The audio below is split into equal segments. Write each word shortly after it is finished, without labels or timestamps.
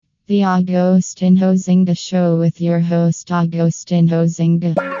The Agostinho Zinga Show with your host Agostinho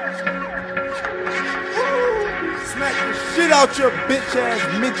Zinga. Smack the shit out your bitch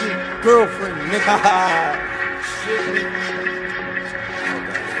ass midget girlfriend, nigga.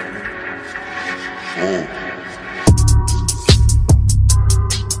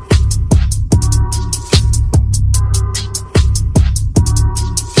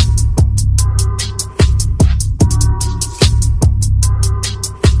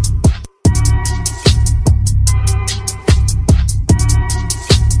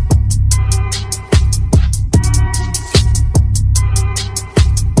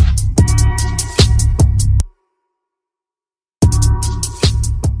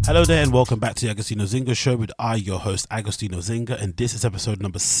 Hello there and welcome back to the Agostinho Zinga Show with your host Agostinho Zinga, and this is episode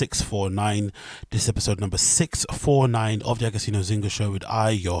number 649. This is episode number 649 of the Agostinho Zinga Show with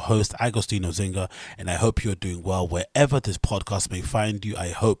your host Agostinho Zinga, and I hope you're doing well wherever this podcast may find you. I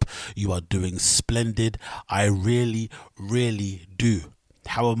hope you are doing splendid. I really do.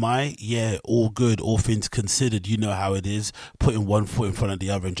 How am I? Yeah, all good, all things considered. You know how it is. Putting one foot in front of the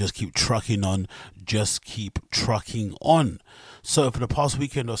other and just keep trucking on. Just keep trucking on. So for the past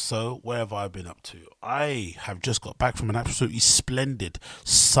weekend or so, where have I been up to? I have just got back from an absolutely splendid,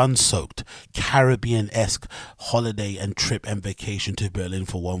 sun-soaked, Caribbean-esque holiday and trip and vacation to Berlin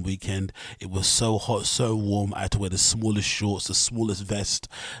for one weekend. It was so hot, so warm. I had to wear the smallest shorts, the smallest vest,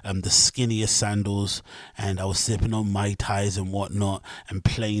 the skinniest sandals, and I was sipping on Mai Tais and whatnot and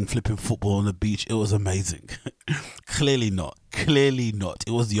playing flipping football on the beach. It was amazing. Clearly not.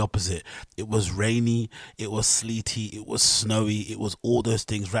 It was the opposite. It was rainy, it was sleety, it was snowy, it was all those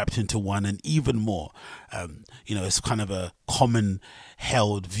things wrapped into one, and even more. It's kind of a common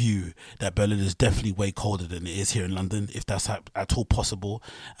held view that Berlin is definitely way colder than it is here in London, if that's at all possible.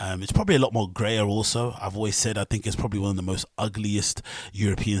 It's probably a lot more grayer also. I've always said I think it's probably one of the most ugliest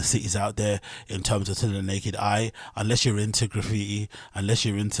European cities out there in terms of to the naked eye, unless you're into graffiti, unless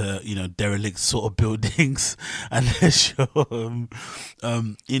you're into derelict sort of buildings, unless you're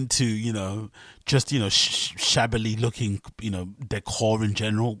into just shabbily looking decor in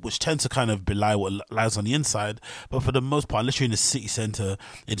general, which tends to kind of belie what lies on the inside. But for the most part, unless you're in the city centre,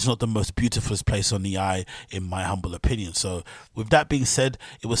 it's not the most beautiful place on the eye, in my humble opinion. So with that being said,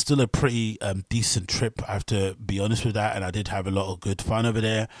 it was still a pretty decent trip, I have to be honest with that, and I did have a lot of good fun over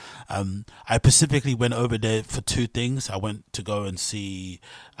there. I specifically went over there for two things. I went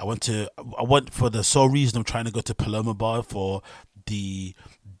for the sole reason of trying to go to Paloma Bar for the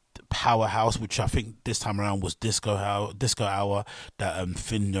Powerhouse, which I think this time around was Disco Hour that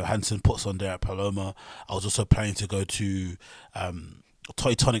Finn Johansson puts on there at Paloma. I was also planning to go to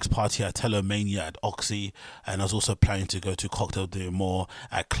Toy Tonic's party at Telomania at Oxy, and I was also planning to go to Cocktail de More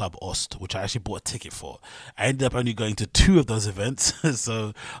at Club Ost, which I actually bought a ticket for. I ended up only going to two of those events,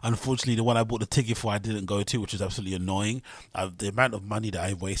 so unfortunately the one I bought the ticket for I didn't go to, which is absolutely annoying. The amount of money that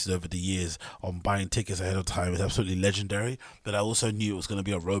I've wasted over the years on buying tickets ahead of time is absolutely legendary, but I also knew it was going to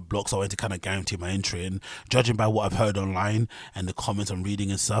be a roadblock, so I wanted to kind of guarantee my entry, and judging by what I've heard online and the comments I'm reading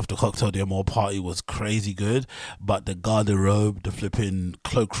and stuff, the Cocktail de More party was crazy good, but the garderobe, the flipping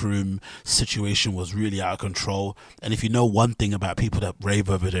cloakroom situation was really out of control. And if you know one thing about people that rave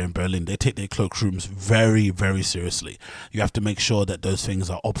over there in Berlin, they take their cloakrooms very, very seriously. You have to make sure that those things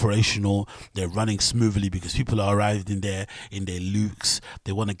are operational, they're running smoothly, because people are arriving there in their lukes,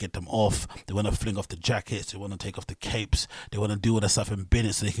 they want to get them off, they want to fling off the jackets, they want to take off the capes, they want to do all that stuff and bin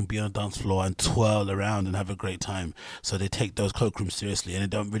it so they can be on the dance floor and twirl around and have a great time. So they take those cloakrooms seriously, and they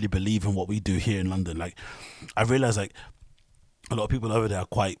don't really believe in what we do here in London. Like, I realize a lot of people over there are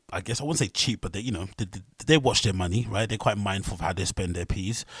quite, I guess I wouldn't say cheap, but they watch their money, right? They're quite mindful of how they spend their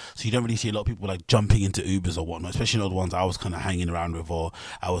peas. So you don't really see a lot of people like jumping into Ubers or whatnot, especially not the ones I was kind of hanging around with or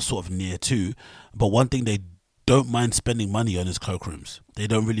I was sort of near to. But one thing they don't mind spending money on his cloakrooms. They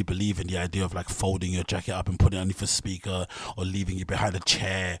don't really believe in the idea of like folding your jacket up and putting it underneath a speaker or leaving it behind a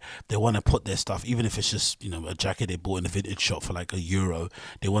chair. They want to put their stuff, even if it's just a jacket they bought in a vintage shop for like €1,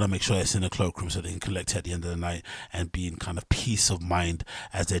 they want to make sure it's in a cloakroom so they can collect it at the end of the night and be in kind of peace of mind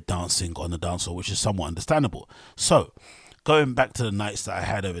as they're dancing on the dance floor, which is somewhat understandable. So going back to the nights that I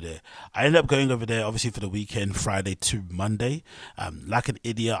had over there, I ended up going over there obviously for the weekend, Friday to Monday. Like an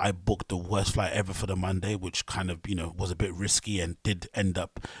idiot, I booked the worst flight ever for the Monday, which kind of was a bit risky and did end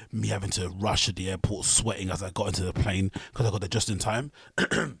up me having to rush to the airport sweating as I got into the plane because I got there just in time.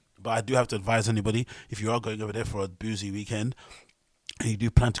 But I do have to advise anybody, if you are going over there for a boozy weekend, and you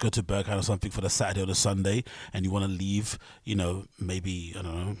do plan to go to Berghain or something for the Saturday or the Sunday, and you want to leave, maybe, I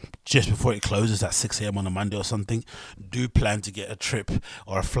don't know, just before it closes at 6 a.m. on a Monday or something, do plan to get a trip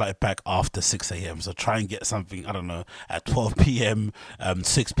or a flight back after 6 a.m. So try and get something, I don't know, at 12 p.m.,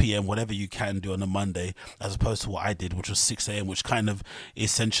 6 p.m., whatever you can do on a Monday, as opposed to what I did, which was 6 a.m., which kind of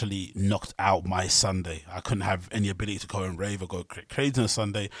essentially knocked out my Sunday. I couldn't have any ability to go and rave or go crazy on a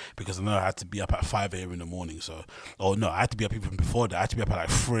Sunday because I know I had to be up at 5 a.m. in the morning. I had to be up even before that. I had to be up at like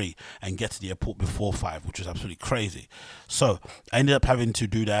 3 and get to the airport before 5, which was absolutely crazy. So I ended up having to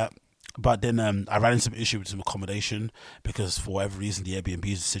do that. But then I ran into some issue with some accommodation because for whatever reason the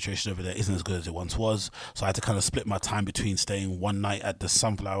Airbnb situation over there isn't as good as it once was. So I had to kind of split my time between staying one night at the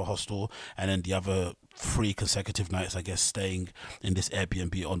Sunflower Hostel and then the other 3 consecutive nights, I guess, staying in this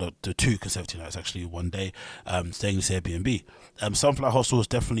Airbnb on the 2 consecutive nights, actually one day, staying in this Airbnb. Sunflower Hostel is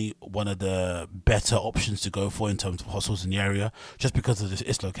definitely one of the better options to go for in terms of hostels in the area, just because of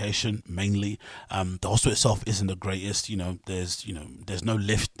its location mainly. The hostel itself isn't the greatest. There's no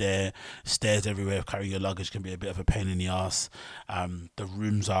lift there, stairs everywhere. Carrying your luggage can be a bit of a pain in the ass. The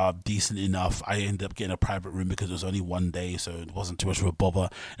rooms are decent enough. I ended up getting a private room because it was only one day, so it wasn't too much of a bother.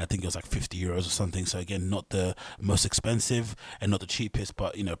 I think it was like €50 or something. So again, not the most expensive and not the cheapest,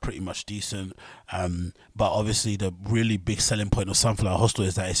 but pretty much decent. But obviously the really big selling point of Sunflower Hostel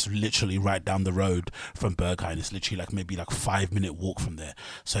is that it's literally right down the road from Berghain. It's literally maybe 5-minute walk from there,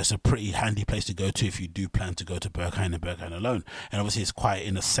 so it's a pretty handy place to go to if you do plan to go to Berghain and Berghain alone. And obviously it's quite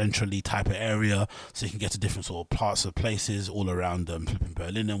in a centrally type of area, so you can get to different sort of parts of places all around flipping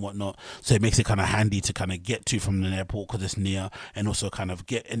Berlin and whatnot. So it makes it kind of handy to kind of get to from an airport because it's near, and also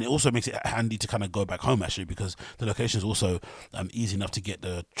it also makes it handy to kind of go back home actually, because the location is also easy enough to get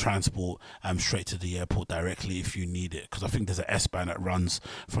the transport straight to the airport directly if you need it, because I think there's an S-Bahn that runs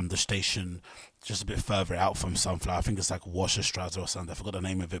from the station just a bit further out from Sunflower. I think it's like Wasserstrasse or something. I forgot the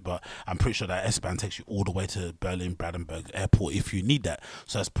name of it, but I'm pretty sure that S-Bahn takes you all the way to Berlin Brandenburg Airport if you need that.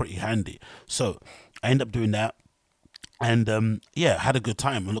 So that's pretty handy. So I end up doing that. And had a good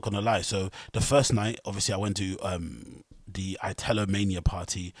time. I'm not gonna lie. So the first night, obviously, I went to the Italo-Mania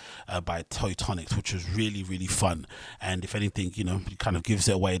party by Toy Tonics, which was really, really fun. And if anything, it kind of gives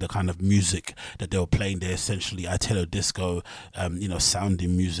it away, the kind of music that they were playing there, essentially Italo disco,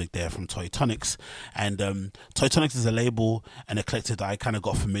 sounding music there from Toy Tonics. And Toy Tonics is a label and a collective that I kind of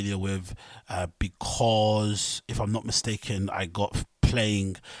got familiar with because, if I'm not mistaken, I got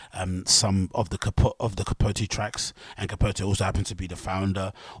playing some of the Capote tracks, and Capote also happened to be the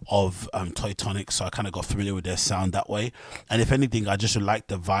founder of Toy Tonics, so I kind of got familiar with their sound that way. And if anything, I just liked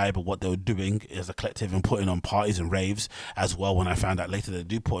the vibe of what they were doing as a collective and putting on parties and raves as well. When I found out later they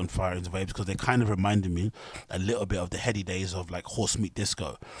do put on parties and raves, because they kind of reminded me a little bit of the heady days of like Horse Meat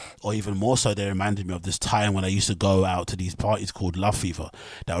Disco, or even more so, they reminded me of this time when I used to go out to these parties called Love Fever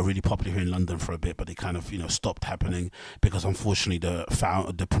that were really popular here in London for a bit, but they kind of stopped happening because unfortunately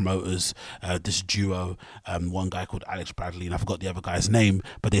the promoters, this duo, one guy called Alex Bradley, and I forgot the other guy's name,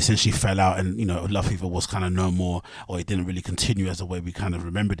 but they essentially fell out, and Love Fever was kind of no more, or it didn't really continue as the way we kind of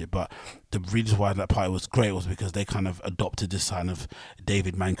remembered it. But the reason why that party was great was because they kind of adopted this kind of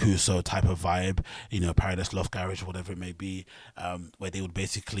David Mancuso type of vibe, Paradise Loft Garage, whatever it may be, where they would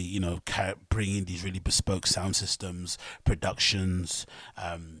basically bring in these really bespoke sound systems, productions,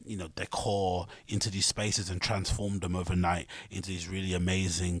 decor into these spaces and transform them overnight into these really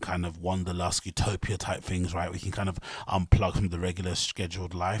amazing kind of wanderlust utopia type things, right? We can kind of unplug from the regular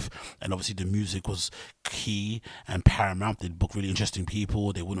scheduled life. And obviously the music was key and paramount. They'd book really interesting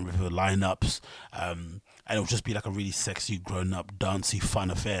people, they wouldn't reveal lineups, and it would just be like a really sexy, grown-up, dancey,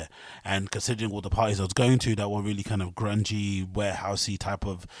 fun affair. And considering all the parties I was going to that were really kind of grungy, warehousey type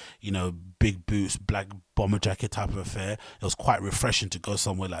of, big boots, black bomber jacket type of affair, it was quite refreshing to go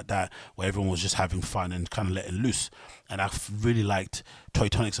somewhere like that where everyone was just having fun and kind of letting loose. And I really liked Toy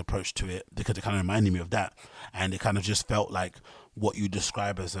Tonic's approach to it because it kind of reminded me of that, and it kind of just felt like what you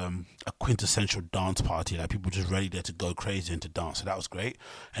describe as a quintessential dance party, like people just ready there to go crazy and to dance. So that was great.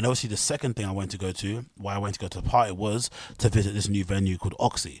 And obviously the second thing I went to go to the party, was to visit this new venue called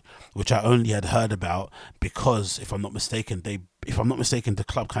Oxy, which I only had heard about because, if I'm not mistaken, the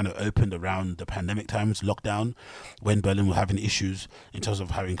club kind of opened around the pandemic times, lockdown, when Berlin were having issues in terms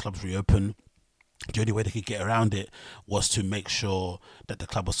of having clubs reopen. the only way they could get around it was to make sure that the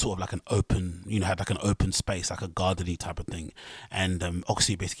club was sort of like an open, had like an open space, like a gardeny type of thing. And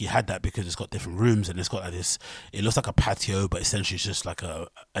Oxy basically had that because it's got different rooms and it's got like this, it looks like a patio, but essentially it's just like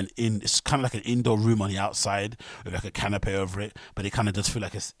it's kind of like an indoor room on the outside with like a canopy over it, but it kind of does feel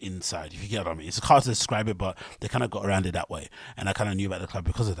like it's inside, if you get what I mean. It's hard to describe it, but they kind of got around it that way. And I kind of knew about the club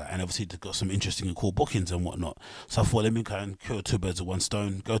because of that. And obviously they've got some interesting and cool bookings and whatnot. So I thought, let me kind of kill two birds with one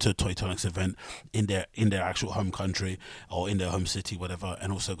stone, go to a Toy Tonics event in their actual home country or in their home city, whatever,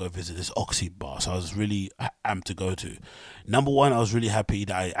 and also go visit this Oxy bar. So I was really amped to go to. Number one, I was really happy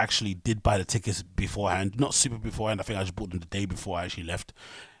that I actually did buy the tickets beforehand, not super beforehand. I think I just bought them the day before I actually left,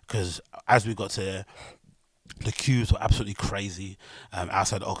 because as we got to there, the queues were absolutely crazy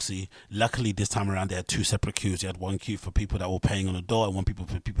outside Oxy. Luckily, this time around, they had two separate queues. They had one queue for people that were paying on the door and one for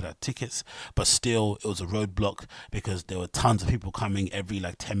people that had tickets. But still, it was a roadblock because there were tons of people coming every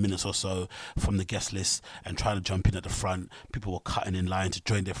like 10 minutes or so from the guest list and trying to jump in at the front. People were cutting in line to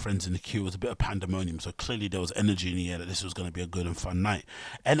join their friends in the queue. It was a bit of pandemonium. So clearly, there was energy in the air that this was going to be a good and fun night.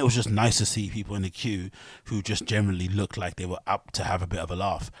 And it was just nice to see people in the queue who just generally looked like they were up to have a bit of a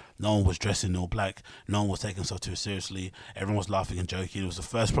laugh. No one was dressed in all black. No one was taking themselves too seriously. Everyone was laughing and joking. It was the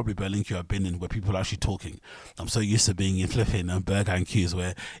first probably Berlin queue I've been in where people are actually talking. I'm so used to being in flipping Berghain queues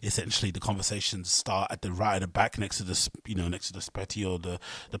where essentially the conversations start right at the back next to the next to the spetty or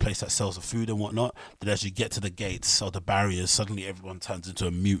the place that sells the food and whatnot. But as you get to the gates or the barriers, suddenly everyone turns into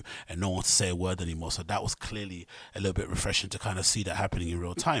a mute and no one wants to say a word anymore. So that was clearly a little bit refreshing to kind of see that happening in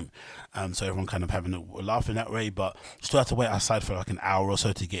real time. So everyone kind of having a laugh in that way, but still had to wait outside for like an hour or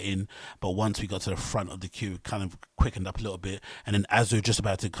so to get in. But once we got to the front of the queue, it kind of quickened up a little bit. And then as we were just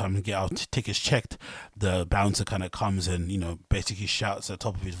about to come and get our tickets checked, the bouncer kind of comes and, basically shouts at the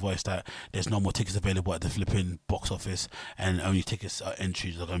top of his voice that there's no more tickets available at the flipping box office and only tickets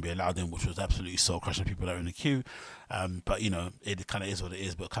entries are going to be allowed in, which was absolutely soul crushing people that are in the queue. But it kind of is what it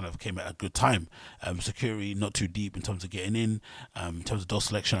is, but kind of came at a good time. Security not too deep in terms of getting in terms of door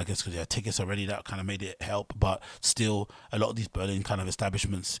selection, I guess, because they had tickets already. That kind of made it help, but still a lot of these Berlin kind of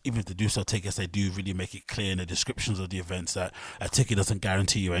establishments, even if they do sell tickets, they do really make it clear in the descriptions of the events that a ticket doesn't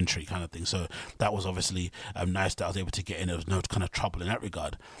guarantee you entry, kind of thing. So that was obviously nice that I was able to get in. There was no kind of trouble in that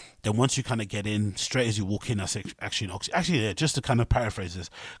regard. Then once you kind of get in, straight as you walk in, actually, just to kind of paraphrase this,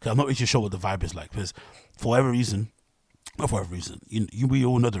 because I'm not really sure what the vibe is like, because for whatever reason, we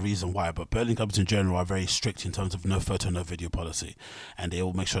all know the reason why, but Berlin clubs in general are very strict in terms of no photo, no video policy, and they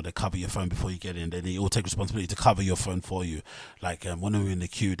all make sure they cover your phone before you get in. They all take responsibility to cover your phone for you. Like when we were in the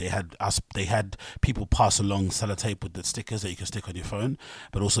queue, they had people pass along sellotape with the stickers that you can stick on your phone,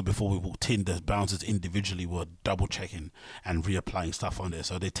 but also before we walked in, the bouncers individually were double checking and reapplying stuff on there,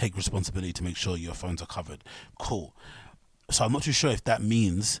 so they take responsibility to make sure your phones are covered. Cool. So I'm not too sure if that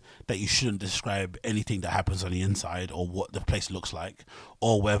means that you shouldn't describe anything that happens on the inside or what the place looks like,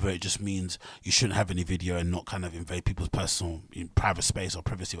 or whether it just means you shouldn't have any video and not kind of invade people's personal private space or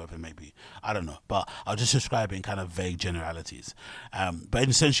privacy, whatever it may be. I don't know, but I'll just describe it in kind of vague generalities. But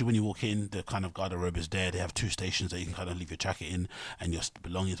essentially, when you walk in, the kind of garderobe is there. They have two stations that you can kind of leave your jacket in and your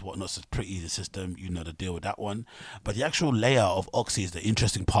belongings, whatnot. So it's a pretty easy system. You know the deal with that one. But the actual layout of Oxy is the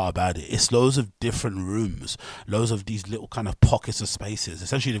interesting part about it. It's loads of different rooms, loads of these little kind of pockets of spaces.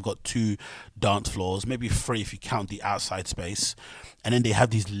 Essentially, they've got two dance floors, maybe three if you count the outside space, and then they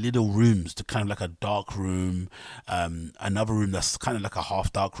have these little rooms, to kind of like a dark room, another room that's kind of like a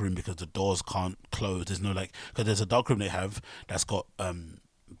half dark room because the doors can't close. There's no because there's a dark room they have that's got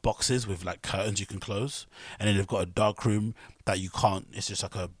boxes with like curtains you can close, and then they've got a dark room that you can't. It's just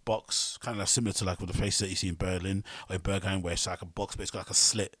like a box, kind of like similar to like with the places that you see in Berlin or in Berghain, where it's like a box, but it's got like a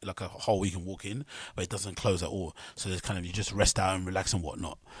slit, like a hole you can walk in, but it doesn't close at all. So there's kind of, you just rest out and relax and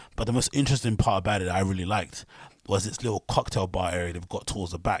whatnot. But the most interesting part about it that I really liked was its little cocktail bar area they've got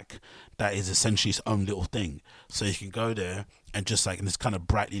towards the back. That is essentially its own little thing. So you can go there and just like, and it's kind of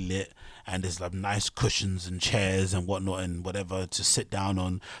brightly lit, and there's like nice cushions and chairs and whatnot and whatever to sit down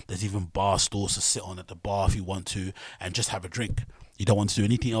on. There's even bar stools to sit on at the bar if you want to and just have a drink. You don't want to do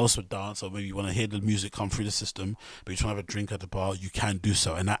anything else with dance, or maybe you want to hear the music come through the system, but you just want to have a drink at the bar, you can do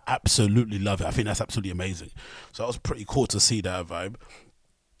so. And I absolutely love it. I think that's absolutely amazing. So that was pretty cool to see that vibe.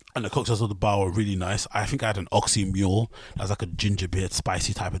 And the cocktails of the bar were really nice. I think I had an Oxy Mule. That was like a ginger beer,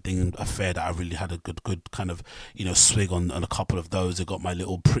 spicy type of thing, affair that I really had a good kind of, swig on a couple of those. I got my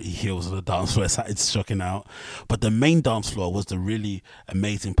little pretty heels on the dance floor. I started shocking out. But the main dance floor was the really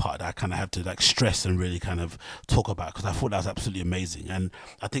amazing part that I kind of had to like stress and really kind of talk about, because I thought that was absolutely amazing. And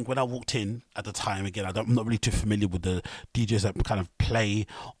I think when I walked in at the time, again, I'm not really too familiar with the DJs that kind of play,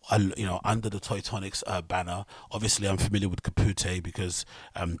 under the Toy Tonics banner. Obviously, I'm familiar with Kapute because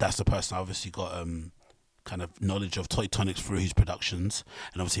that's the person I obviously got kind of knowledge of Toy Tonics through his productions,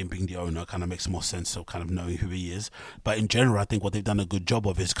 and obviously him being the owner kind of makes more sense of kind of knowing who he is. But in general, I think what they've done a good job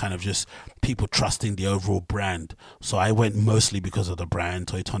of is kind of just people trusting the overall brand. So I went mostly because of the brand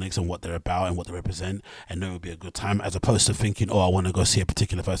Toy Tonics and what they're about and what they represent, and know it would be a good time, as opposed to thinking, oh, I want to go see a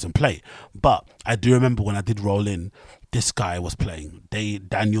particular person play. But I do remember when I did roll in, this guy was playing,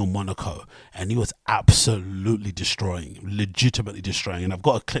 Daniel Monaco, and he was absolutely destroying, legitimately destroying. And I've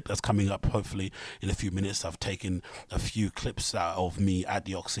got a clip that's coming up hopefully in a few minutes. I've taken a few clips out of me at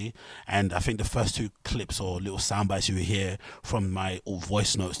the Oxy, and I think the first two clips or little sound bites you hear from my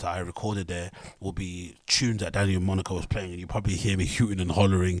voice notes that I recorded there will be tunes that Daniel Monaco was playing, and you probably hear me hooting and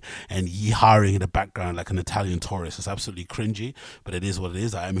hollering and yee-hawing in the background like an Italian tourist. It's absolutely cringy, but it is what it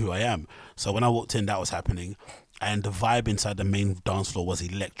is. I am who I am. So when I walked in, that was happening. And the vibe inside the main dance floor was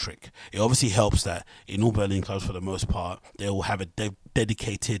electric. It obviously helps that in all Berlin clubs, for the most part, they will have a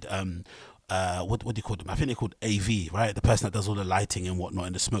dedicated what do you call them? I think they're called AV, right? The person that does all the lighting and whatnot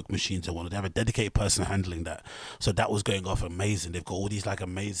and the smoke machines and whatnot. They have a dedicated person handling that. So that was going off amazing. They've got all these like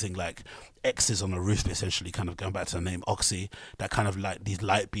amazing like X's on the roof, essentially, kind of going back to the name Oxy, that kind of like these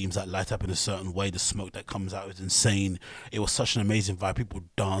light beams that light up in a certain way. The smoke that comes out is insane. It was such an amazing vibe. People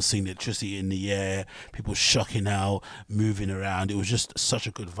dancing, electricity in the air, people shocking out, moving around. It was just such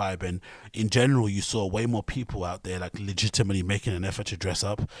a good vibe. And in general, you saw way more people out there like legitimately making an effort to dress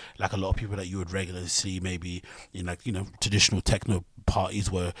up, like a lot of people that you would regularly see maybe in like, you know, traditional techno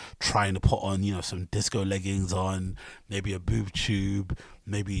parties were trying to put on, you know, some disco leggings on, maybe a boob tube,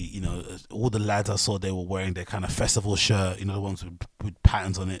 maybe, you know, all the lads I saw, they were wearing their kind of festival shirt, you know, the ones with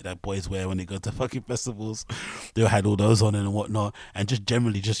patterns on it that boys wear when they go to fucking festivals. They had all those on and whatnot, and just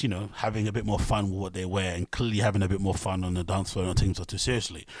generally just, you know, having a bit more fun with what they wear, and clearly having a bit more fun on the dance floor and not taking themselves too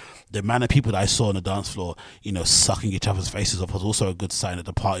seriously. The amount of people that I saw on the dance floor, you know, sucking each other's faces off was also a good sign that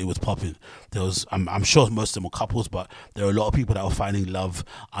the party was popping. There was, I'm sure most of them were couples, but there were a lot of people that were finding love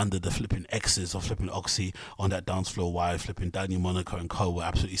under the flipping X's or flipping Oxy on that dance floor, while flipping Daniel Monaco and co were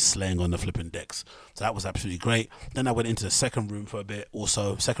absolutely slaying on the flipping decks. So that was absolutely great. Then I went into the second room for a bit.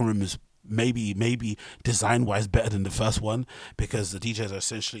 Also, second room is maybe design wise better than the first one, because the DJs are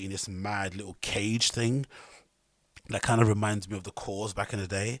essentially in this mad little cage thing that kind of reminds me of the Cause back in the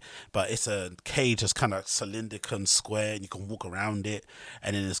day, but it's a cage that's kind of cylindrical and square, and you can walk around it,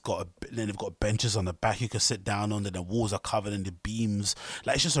 and then then they've got benches on the back you can sit down on, and the walls are covered in the beams.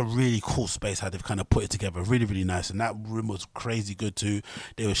 Like, it's just a really cool space how they've kind of put it together, really, really nice. And that room was crazy good too.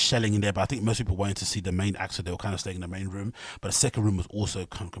 They were shelling in there, but I think most people wanted to see the main act, so they were kind of staying in the main room. But the second room was also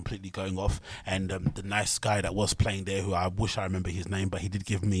completely going off, and the nice guy that was playing there, who I wish I remember his name, but he did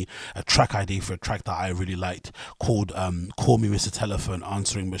give me a track ID for a track that I really liked, called Call Me Mr. Telephone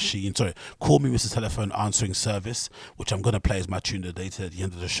Answering Machine. Sorry, Call Me Mr. Telephone Answering Service, which I'm going to play as my tune of the day at the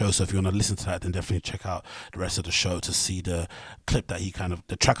end of the show. So if you want to listen to that, then definitely check out the rest of the show to see the clip that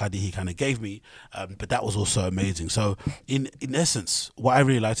the track ID he kind of gave me. But that was also amazing. So in essence, what I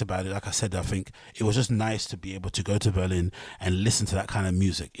really liked about it, like I said, I think it was just nice to be able to go to Berlin and listen to that kind of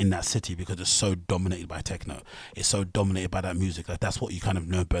music in that city, because it's so dominated by techno. It's so dominated by that music. Like, that's what you kind of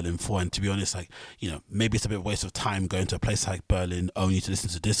know Berlin for. And to be honest, like, you know, maybe it's a bit of a waste of time going to a place like Berlin only to listen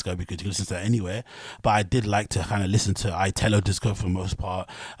to disco, because you can listen to that anywhere. But I did like to kind of listen to Italo disco for the most part,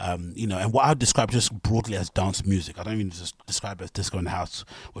 you know, and what I would describe just broadly as dance music. I don't even just describe it as disco and house,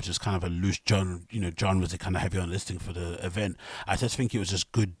 which is kind of a loose genre, you know, genres that kind of heavy on listing for the event. I just think it was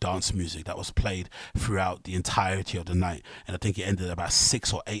just good dance music that was played throughout the entirety of the night. And I think it ended at about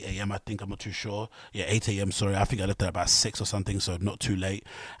 6 or 8 a.m. I think, I'm not too sure. Yeah, 8 a.m. Sorry, I think I left there about 6 or something, so not too late.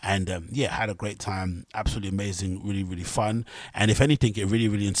 And yeah, had a great time. Absolutely amazing, really, really fun. And if anything, it really,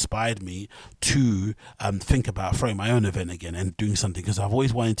 really inspired me to think about throwing my own event again and doing something, because I've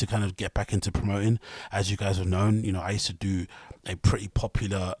always wanted to kind of get back into promoting. As you guys have known, you know, I used to do a pretty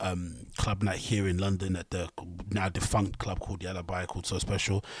popular club night here in London at the now defunct club called Yellow Bai, called So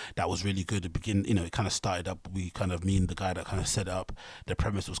Special. That was really good to begin. You know, it kind of started up, me and the guy that kind of set it up, the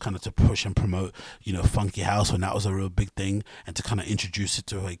premise was kind of to push and promote, you know, funky house, when that was a real big thing, and to kind of introduce it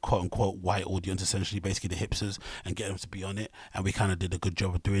to a quote unquote white audience, essentially basically the hipsters, and get them to be on it. And we kind of did a good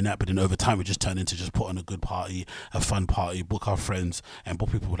job of doing that. But then over time, we just turned into just put on a good party, a fun party, book our friends, and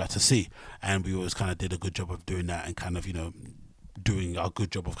what people would like to see. And we always kind of did a good job of doing that, and kind of, you know, doing a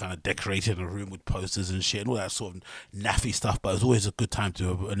good job of kind of decorating a room with posters and shit and all that sort of naffy stuff. But it was always a good time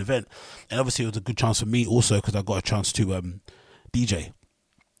to an event. And obviously it was a good chance for me also, because I got a chance to DJ.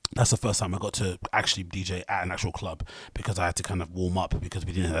 That's the first time I got to actually DJ at an actual club, because I had to kind of warm up because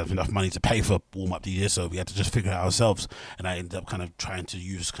we didn't have enough money to pay for warm-up DJs, so we had to just figure it out ourselves. And I ended up kind of trying to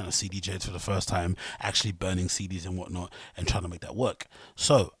use kind of CDJs for the first time, actually burning CDs and whatnot and trying to make that work.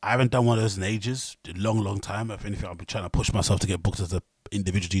 So I haven't done one of those in ages, a long time. If anything, I'll be trying to push myself to get booked as a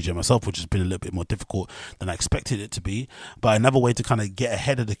individual DJ myself, which has been a little bit more difficult than I expected it to be. But another way to kind of get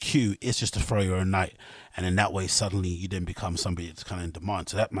ahead of the queue is just to throw your own night, and in that way suddenly you then become somebody that's kind of in demand.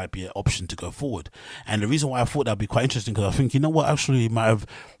 So that might be an option to go forward. And the reason why I thought that'd be quite interesting, because I think, you know what actually might have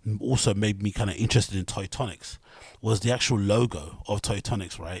also made me kind of interested in Toy Tonics, was the actual logo of Toy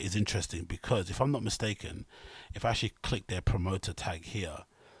Tonics, right? Is interesting because if I'm not mistaken, if I actually click their promoter tag here,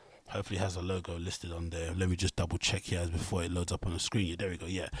 hopefully it has a logo listed on there. Let me just double check here before it loads up on the screen. Yeah, there we go.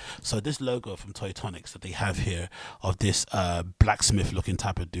 Yeah. So this logo from Toy Tonics that they have here of this blacksmith looking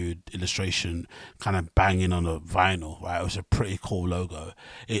type of dude illustration kind of banging on a vinyl, right? It was a pretty cool logo.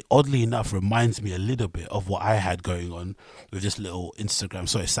 It oddly enough reminds me a little bit of what I had going on with this little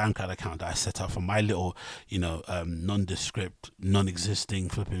SoundCloud account that I set up for my little, nondescript, non-existing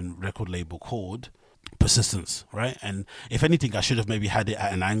flipping record label called Persistence, right? And if anything, I should have maybe had it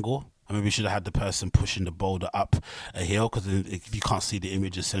at an angle. I maybe should have had the person pushing the boulder up a hill, because if you can't see the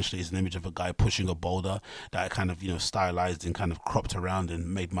image, essentially it's an image of a guy pushing a boulder that I kind of stylized and kind of cropped around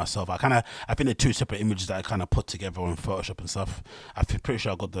and made myself. I think they're two separate images that I kind of put together on Photoshop and stuff. I'm pretty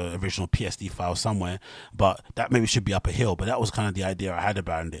sure I got the original PSD file somewhere, but that maybe should be up a hill. But that was kind of the idea I had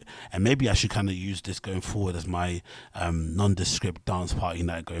about it, and maybe I should kind of use this going forward as my nondescript dance party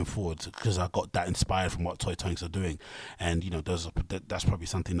night going forward, because I got that inspired from what Toy Tonics are doing. And that's probably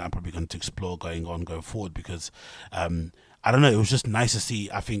something that I'm probably going to explore going forward, because I don't know, it was just nice to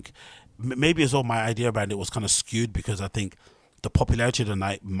see. I think maybe as well my idea about it was kind of skewed, because I think the popularity of the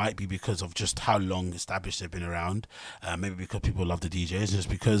night might be because of just how long established they've been around, maybe because people love the DJs, just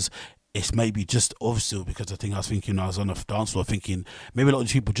because it's maybe just obviously because I was thinking I was on a dance floor thinking maybe a lot of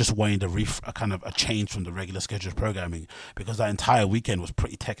people just wanted a kind of a change from the regular scheduled programming, because that entire weekend was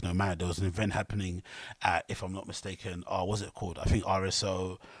pretty techno mad. There was an event happening at, if I'm not mistaken, what's it called? I think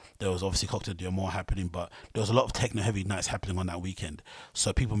RSO. There was obviously Cocktail Diamond happening, but there was a lot of techno heavy nights happening on that weekend.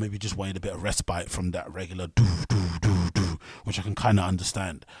 So people maybe just wanted a bit of respite from that regular do, which I can kind of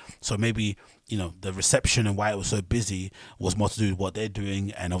understand. So maybe, the reception and why it was so busy was more to do with what they're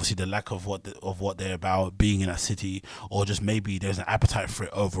doing, and obviously the lack of what they're about, being in that city, or just maybe there's an appetite for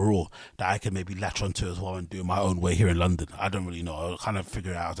it overall that I can maybe latch onto as well and do it my own way here in London. I don't really know. I'll kind of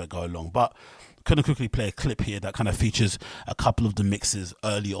figure it out as I go along. But gonna quickly play a clip here that kind of features a couple of the mixes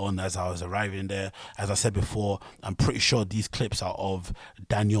early on as I was arriving there. As I said before, I'm pretty sure these clips are of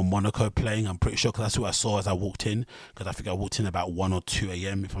Daniel Monaco playing. I'm pretty sure, because that's who I saw as I walked in, because I think I walked in about 1 or 2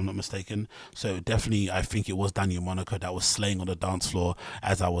 a.m. if I'm not mistaken. So definitely I think it was Daniel Monaco that was slaying on the dance floor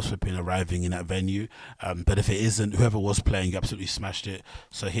as I was arriving in that venue. But if it isn't, whoever was playing absolutely smashed it.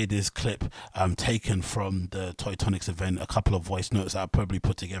 So here this clip taken from the Toy Tonics event, a couple of voice notes that I probably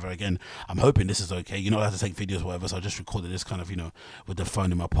put together. Again, I'm hoping this is okay. I have to take videos or whatever, so I just recorded this kind of with the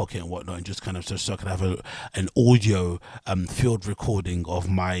phone in my pocket and whatnot, and just kind of so I could have an audio field recording of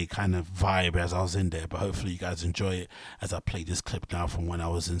my kind of vibe as I was in there. But hopefully you guys enjoy it as I play this clip now from when I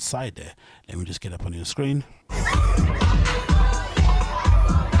was inside there. Let me just get up on your screen.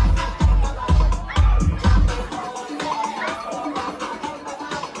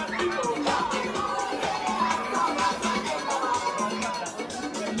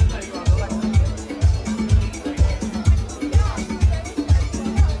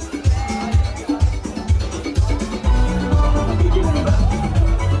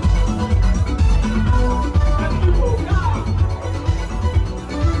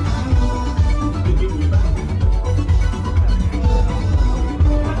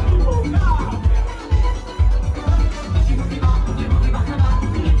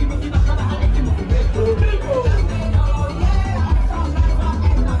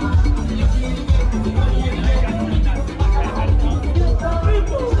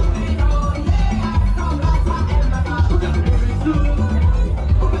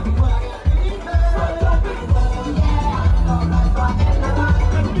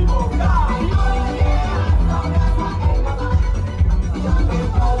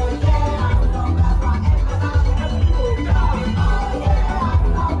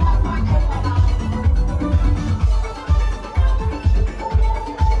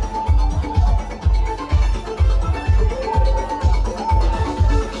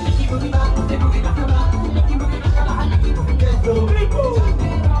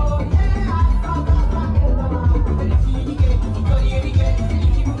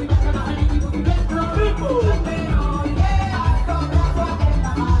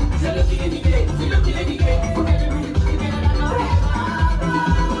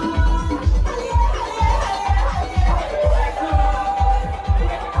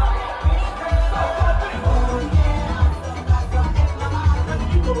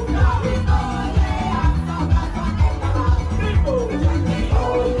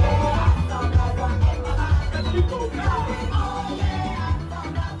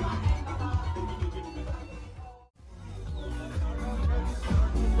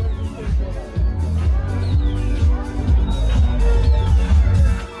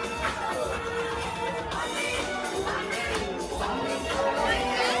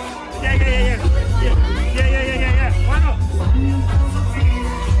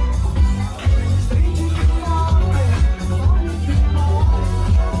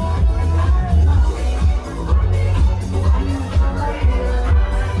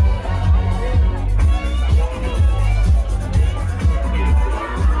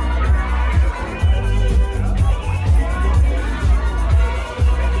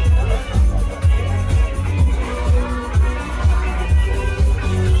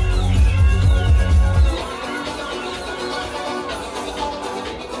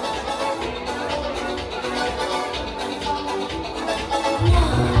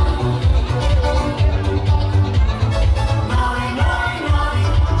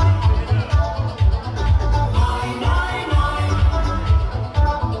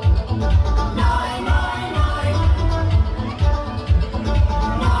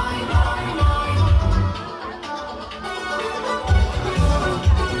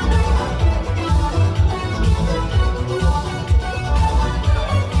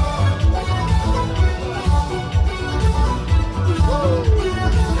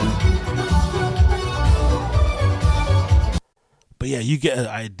 But yeah, you get an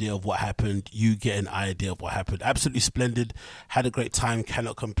idea of what happened. You get an idea of what happened. Absolutely splendid. Had a great time.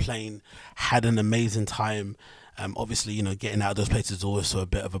 Cannot complain. Had an amazing time. Obviously, you know, getting out of those places is also a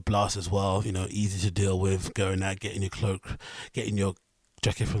bit of a blast as well. You know, easy to deal with. Going out, getting your cloak, getting your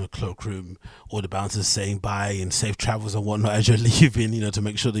jacket from the cloakroom, all the bouncers saying bye and safe travels and whatnot as you're leaving, you know, to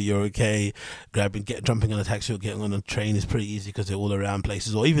make sure that you're okay. Jumping on a taxi or getting on a train is pretty easy because they're all around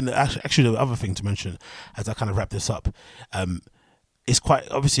places. Or even actually the other thing to mention as I kind of wrap this up, it's quite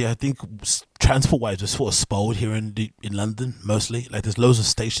obviously, I think transport wise we're sort of spoiled here in London mostly. Like there's loads of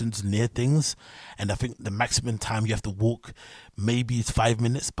stations near things, and I think the maximum time you have to walk maybe it's 5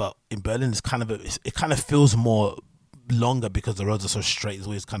 minutes, but in Berlin it's kind of it kind of feels more longer because the roads are so straight. It's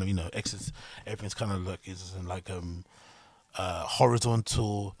always kind of, you know, exits, everything's kind of like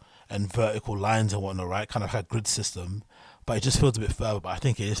horizontal and vertical lines and whatnot, right? Kind of like a grid system, but it just feels a bit further. But I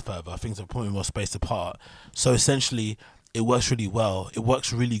think it is further. Things are probably more spaced apart. So essentially, it works really well. It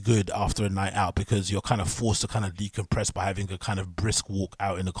works really good after a night out because you're kind of forced to kind of decompress by having a kind of brisk walk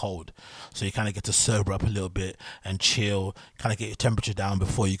out in the cold. So you kind of get to sober up a little bit and chill, kind of get your temperature down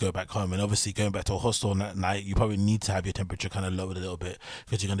before you go back home. And obviously going back to a hostel at night, you probably need to have your temperature kind of lowered a little bit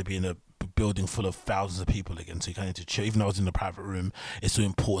because you're going to be in a building full of thousands of people again, so you kind of need to chill. Even though I was in the private room, it's so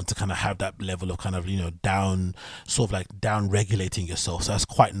important to kind of have that level of kind of, you know, down regulating yourself. So that's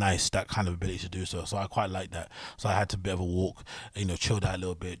quite nice, that kind of ability to do so. So I quite like that. So I had to a bit of a walk, you know, chilled out a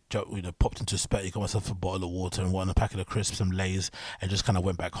little bit, you know, popped into Spetty, got myself a bottle of water and one, a packet of crisps, some Lays, and just kind of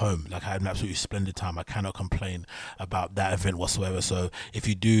went back home. Like I had an absolutely splendid time. I cannot complain about that event whatsoever. So if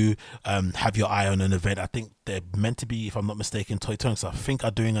you do have your eye on an event, I think they're meant to be, if I'm not mistaken, Toy Tonics, I think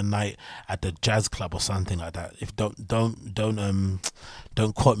are doing a night at the Jazz Club or something like that. If don't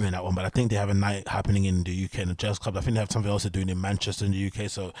quote me on that one, but I think they have a night happening in the UK in the Jazz Club. I think they have something else they're doing in Manchester in the UK.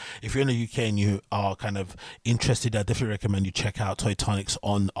 So if you're in the UK and you are kind of interested, I definitely recommend you check out Toy Tonics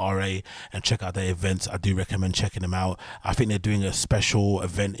on RA and check out their events. I do recommend checking them out. I think they're doing a special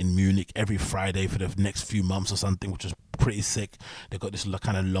event in Munich every Friday for the next few months or something, which is pretty sick. They've got this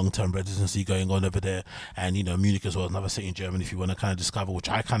kind of long-term residency going on over there, and you know, Munich as well, another city in Germany if you want to kind of discover, which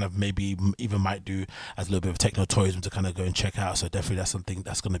I kind of maybe even might do as a little bit of techno tourism to kind of go and check out. So definitely that's something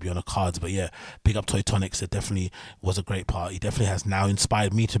that's going to be on the cards. But yeah, big up Toy Tonics. It definitely was a great party. Definitely has now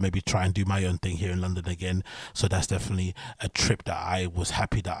inspired me to maybe try and do my own thing here in London again. So that's definitely a trip that I was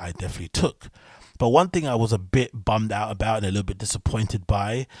happy that I definitely took. But one thing I was a bit bummed out about and a little bit disappointed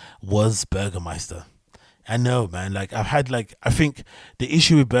by was Burgermeister. I know, man. Like I think the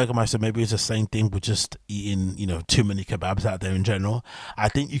issue with Burgermeister maybe is the same thing with just eating, you know, too many kebabs out there in general. I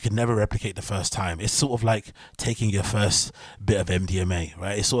think you can never replicate the first time. It's sort of like taking your first bit of MDMA,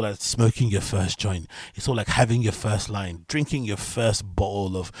 right? It's all like smoking your first joint. It's all like having your first line, drinking your first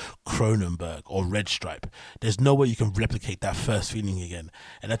bottle of Kronenberg or Red Stripe. There's no way you can replicate that first feeling again.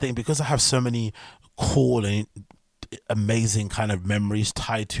 And I think because I have so many cool and amazing kind of memories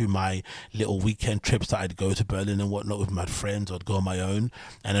tied to my little weekend trips that I'd go to Berlin and whatnot with my friends, or I'd go on my own,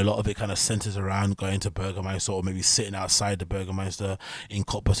 and a lot of it kind of centers around going to Burgermeister, or maybe sitting outside the Burgermeister in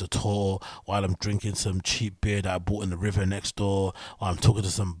Cottbusser Tor while I'm drinking some cheap beer that I bought in the river next door, or I'm talking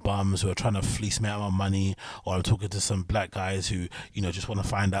to some bums who are trying to fleece me out of my money, or I'm talking to some black guys who, you know, just want to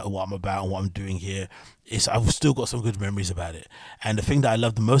find out what I'm about and what I'm doing here. I've still got some good memories about it. And the thing that I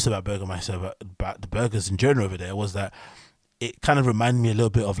loved the most about Burgermeister, about the burgers in general over there, was that it kind of reminded me a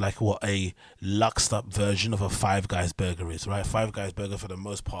little bit of like what a luxed up version of a Five Guys burger is, right? Five Guys burger, for the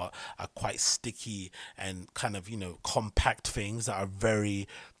most part, are quite sticky and kind of, you know, compact things that are very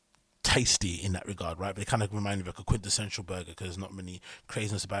tasty in that regard, right? But they kind of remind me of like a quintessential burger, because there's not many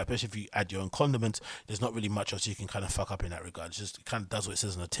craziness about it. Especially if you add your own condiments, there's not really much else you can kind of fuck up in that regard. It kind of does what it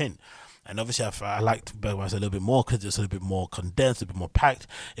says on the tin. And obviously I liked Burgermeister a little bit more because it's a little bit more condensed, a bit more packed.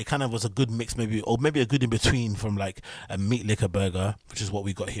 It kind of was a good mix, maybe a good in between from like a Meat Liquor burger, which is what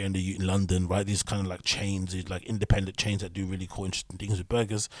we got here in London, right? These kind of like chains, these like independent chains that do really cool, interesting things with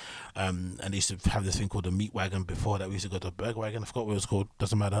burgers. And they used to have this thing called the Meat Wagon before that. We used to go to Burger Wagon. I forgot what it was called.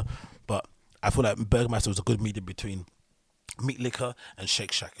 Doesn't matter. But I feel like Burgermeister was a good medium between Meat Liquor and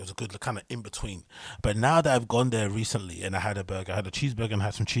Shake Shack. It was a good kind of in between. But now that I've gone there recently and I had a burger, I had a cheeseburger and I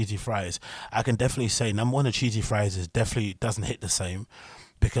had some cheesy fries, I can definitely say number one, the cheesy fries doesn't hit the same.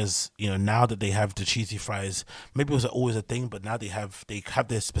 Because, you know, now that they have the cheesy fries, maybe it was always a thing, but now they have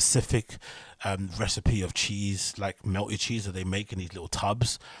their specific recipe of cheese, like melted cheese that they make in these little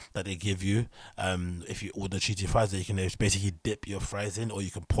tubs that they give you. If you order cheesy fries, that you can basically dip your fries in, or you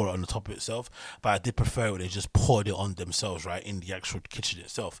can pour it on the top of itself. But I did prefer when they just poured it on themselves, right, in the actual kitchen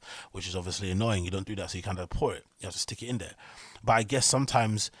itself, which is obviously annoying. You don't do that, so you kind of pour it. You have to stick it in there. But I guess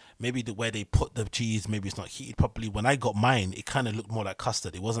sometimes maybe the way they put the cheese, maybe it's not heated properly. When I got mine, it kind of looked more like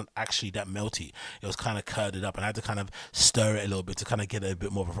custard. It wasn't actually that melty. It was kind of curded up, and I had to kind of stir it a little bit to kind of get a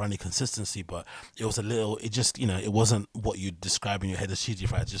bit more of a runny consistency. But it was it wasn't what you describe in your head as cheesy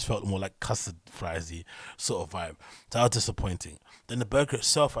fries. It just felt more like custard friesy sort of vibe. So that was disappointing. Then the burger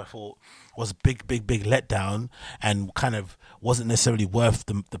itself, I thought, was big letdown, and kind of wasn't necessarily worth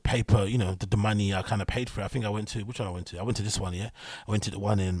the paper, you know, the money I kind of paid for it. I think I went to this one, yeah. I went to the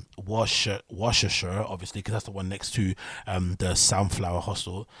one in Worcestershire, obviously, because that's the one next to the Sunflower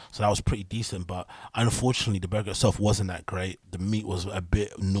Hostel. So that was pretty decent, but unfortunately the burger itself wasn't that great. The meat was a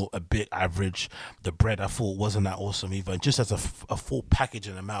bit average. The bread I thought wasn't that awesome either. And just as a full package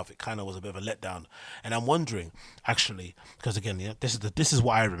in the mouth, it kind of was a bit of a letdown. And I'm wondering, actually, because again, yeah, this is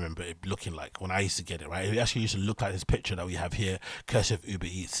what I remember it looking like when I used to get it, right? It actually used to look like this picture that we have here, courtesy of Uber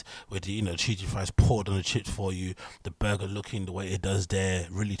Eats, with the, you know, cheesy fries poured on the chips for you, the burger looking the way it does there,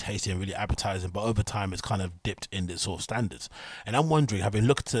 really tasty and really appetizing, but over time it's kind of dipped in its sort of standards. And I'm wondering, having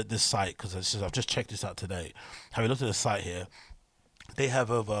looked at this site, because I've just checked this out today, having looked at the site here, they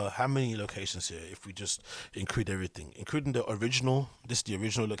have over how many locations here? If we just include everything, including the original, this is the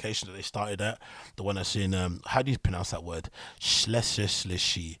original location that they started at, the one that's in how do you pronounce that word?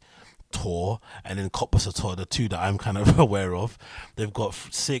 Schleswig Tor, and then Cottbusser Tor, the two that I'm kind of aware of. They've got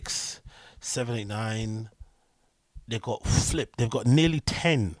 6, 7, 8, 9. They've got nearly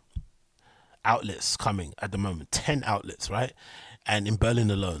 10 outlets coming at the moment. 10 outlets, right? And in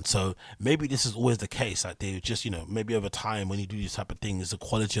Berlin alone. So maybe this is always the case. Like they just, you know, maybe over time when you do these type of things, the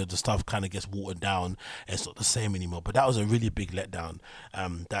quality of the stuff kind of gets watered down and it's not the same anymore. But that was a really big letdown,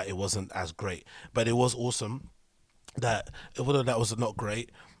 that it wasn't as great. But it was awesome that, although that was not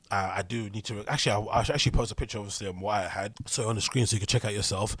great, I do need to I actually post a picture obviously of what I had so on the screen so you can check out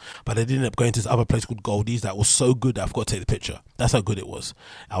yourself. But I did end up going to this other place called Goldie's that was so good that I've got to take the picture. That's how good it was.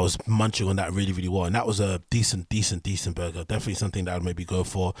 I was munching on that really, really well, and that was a decent burger. Definitely something that I'd maybe go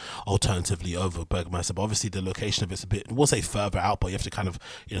for alternatively over Burgermeister. But obviously the location of it's a bit, we'll say further out, but you have to kind of,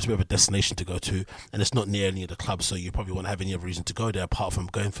 you know, it's a bit of a destination to go to, and it's not near any of the clubs, so you probably won't have any other reason to go there apart from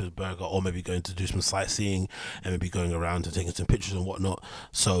going for the burger, or maybe going to do some sightseeing and maybe going around and taking some pictures and whatnot.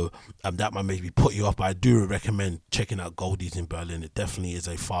 So that might maybe put you off, but I do recommend checking out Goldie's in Berlin. It definitely is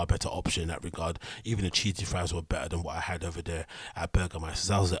a far better option in that regard. Even the cheesy fries were better than what I had over there at Burgermeister.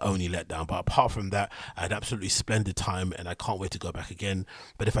 That was the only letdown. But apart from that, I had absolutely splendid time, and I can't wait to go back again.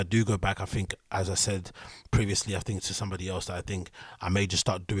 But if I do go back, I think, as I said previously, I think to somebody else, that I think I may just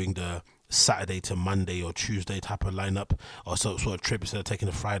start doing the Saturday to Monday or Tuesday type of lineup, or sort of trip, instead of taking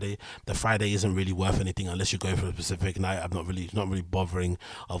the Friday. The Friday isn't really worth anything unless you're going for a specific night. I'm not really bothering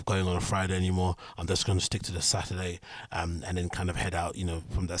of going on a Friday anymore. I'm just going to stick to the Saturday, and then kind of head out, you know,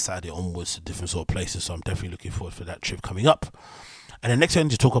 from that Saturday onwards to different sort of places. So I'm definitely looking forward for that trip coming up. And the next thing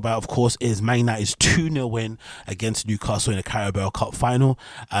to talk about, of course, is Man United's 2-0 win against Newcastle in the Carabao Cup final.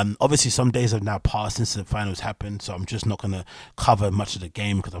 Obviously, some days have now passed since the finals happened, so I'm just not going to cover much of the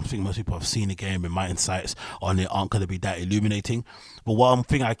game because I think most people have seen the game and my insights on it aren't going to be that illuminating. But one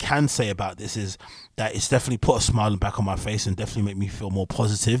thing I can say about this is that it's definitely put a smile back on my face and definitely made me feel more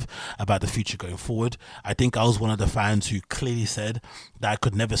positive about the future going forward. I think I was one of the fans who clearly said that I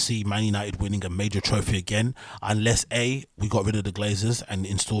could never see Man United winning a major trophy again unless A, we got rid of the Glazers and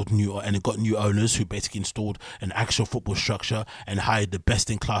it got new owners who basically installed an actual football structure and hired the best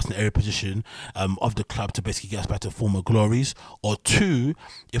in class in every position of the club to basically get us back to former glories, or two,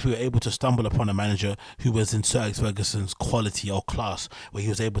 if we were able to stumble upon a manager who was in Sir Alex Ferguson's quality or class, where he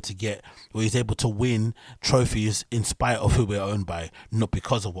was able to win trophies in spite of who we're owned by, not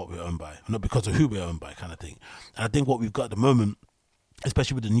because of what we're owned by, not because of who we're owned by, kind of thing. And I think what we've got at the moment,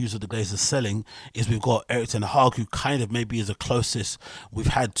 especially with the news of the Glazers selling, is we've got Erik ten Hag, who kind of maybe is the closest we've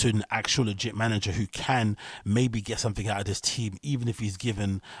had to an actual legit manager who can maybe get something out of this team, even if he's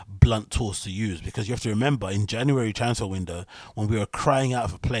given blunt tools to use. Because you have to remember, in January transfer window, when we were crying out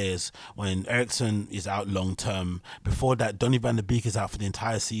for players, when Eriksen is out long term, before that Donny van de Beek is out for the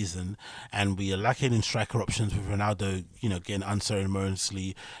entire season, and we are lacking in striker options with Ronaldo, getting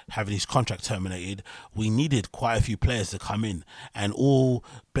unceremoniously having his contract terminated, we needed quite a few players to come in, and all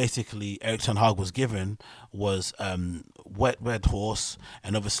basically Erik ten Hag was given was wet red horse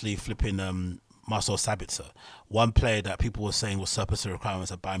and obviously flipping Marcel Sabitzer, one player that people were saying was surplus to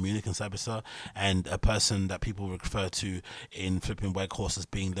requirements at Bayern Munich and Sabitzer, and a person that people refer to in flipping Weghorst as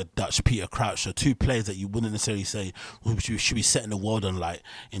being the Dutch Peter Crouch. So two players that you wouldn't necessarily say should be setting the world on light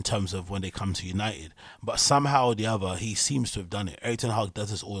in terms of when they come to United. But somehow or the other, he seems to have done it. Erik ten Hag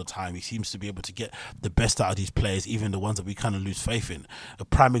does this all the time. He seems to be able to get the best out of these players, even the ones that we kind of lose faith in. A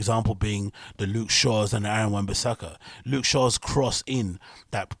prime example being the Luke Shaws and the Aaron Wan-Bissaka. Luke Shaw's cross in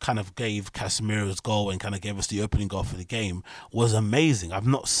that kind of gave Casemiro's goal and kind of gave us the opening goal for the game was amazing. I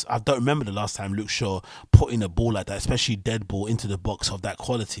don't remember the last time Luke Shaw put in a ball like that, especially dead ball into the box of that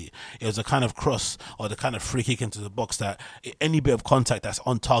quality. It was a kind of cross or the kind of free kick into the box that any bit of contact that's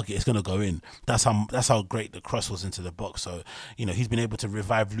on target is going to go in. That's how great the cross was into the box. So he's been able to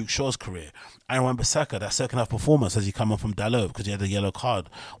revive Luke Shaw's career. Aaron Wan-Bissaka, that second half performance as he come on from Dalot because he had a yellow card,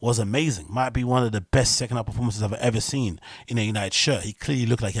 was amazing. Might be one of the best second half performances I've ever seen in a United shirt. He clearly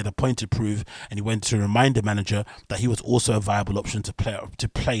looked like he had a point to prove, and he went to remind the manager that he was also a viable option to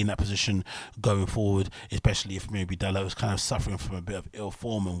play in that position going forward, especially if maybe Dalot was kind of suffering from a bit of ill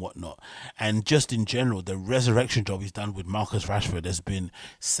form and whatnot. And just in general, the resurrection job he's done with Marcus Rashford has been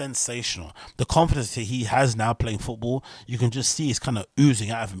sensational. The confidence that he has now playing football, you can just see it's kind of oozing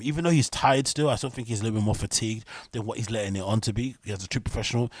out of him. Even though he's tired still, I still think he's a little bit more fatigued than what he's letting it on to be. As a true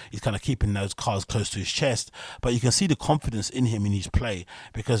professional, he's kind of keeping those cards close to his chest, but you can see the confidence in him in his play,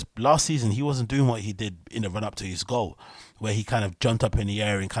 because last season he wasn't doing what he did in the run-up to his goal, where he kind of jumped up in the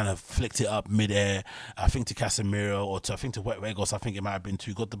air and kind of flicked it up mid-air, I think to Casemiro or to Weghorst, I think it might have been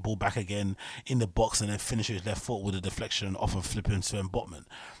to, got the ball back again in the box and then finished his left foot with a deflection off of flipping Sven Botman.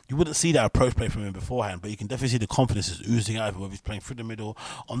 You wouldn't see that approach play from him beforehand, but you can definitely see the confidence is oozing out of him, whether he's playing through the middle,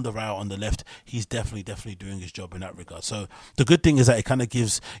 on the right, on the left. He's definitely doing his job in that regard. So the good thing is that it kind of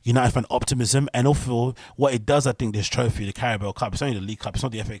gives United fan optimism, and also what it does, I think, this trophy, the Carabao Cup, it's only the League Cup, it's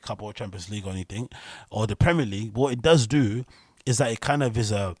not the FA Cup or Champions League or anything, or the Premier League. What it does do is that it kind of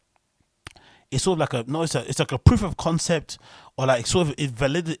is it's sort of like it's like a proof of concept, or like sort of it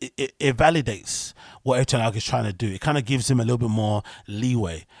validates what Erik ten Hag is trying to do. It kind of gives him a little bit more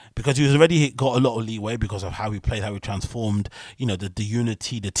leeway, because he's already got a lot of leeway because of how he played, how he transformed, the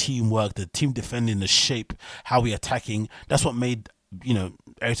unity, the teamwork, the team defending, the shape, how we attacking. That's what made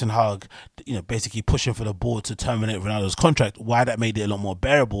Erik ten Hag, basically pushing for the board to terminate Ronaldo's contract. Why that made it a lot more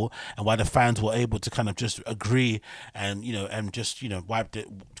bearable, and why the fans were able to kind of just agree and just wipe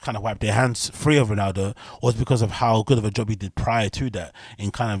their hands free of Ronaldo, was because of how good of a job he did prior to that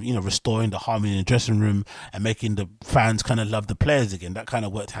in kind of restoring the harmony in the dressing room and making the fans kind of love the players again. That kind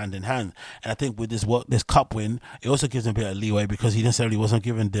of worked hand in hand. And I think with this cup win, it also gives him a bit of leeway, because he necessarily wasn't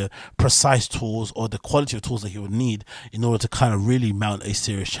given the precise tools or the quality of tools that he would need in order to kind of really mount a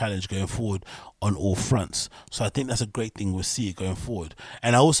serious challenge going forward on all fronts. So I think that's a great thing we'll see going forward.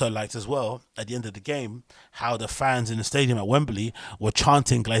 And I also liked as well, at the end of the game, how the fans in the stadium at Wembley were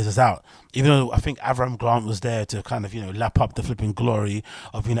chanting Glazers out. Even though I think Avram Grant was there to kind of, lap up the flipping glory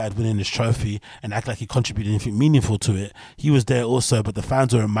of United winning this trophy and act like he contributed anything meaningful to it, he was there also, but the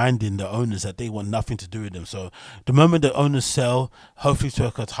fans were reminding the owners that they want nothing to do with them. So the moment the owners sell, hopefully to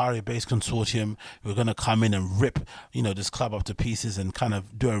a Qatari-based consortium, we're going to come in and rip, this club up to pieces and kind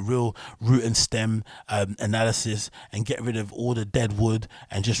of do a real root and stem analysis and get rid of all the dead wood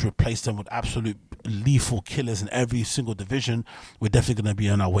and just replace them with absolute lethal killers in every single division, we're definitely going to be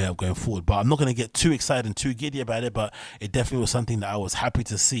on our way up going forward. But I'm not going to get too excited and too giddy about it, but it definitely was something that I was happy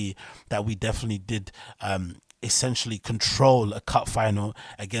to see, that we definitely did essentially control a cup final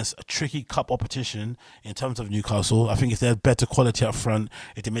against a tricky cup opposition in terms of Newcastle. I think if they had better quality up front,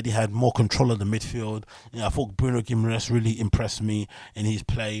 if they maybe had more control of the midfield, I thought Bruno Guimaraes really impressed me in his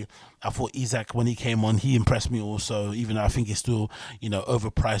play. I thought Isak, when he came on, he impressed me also, even though I think he's still,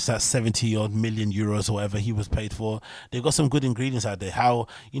 overpriced at 70 odd million euros or whatever he was paid for. They've got some good ingredients out there. How,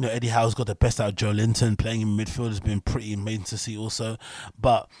 Eddie Howe's got the best out of Joe Linton. Playing in midfield has been pretty amazing to see also.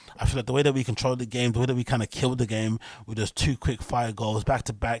 But I feel like the way that we controlled the game, the way that we kind of killed the game with those 2 quick fire goals back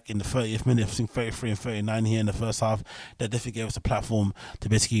to back in the 30th minute, I think 33 and 39 here in the first half, that definitely gave us a platform to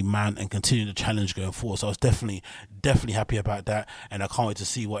basically mount and continue the challenge going forward. So I was definitely happy about that, and I can't wait to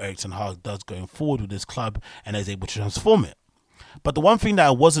see what Erik ten Hag does going forward with this club and is able to transform it. But the one thing that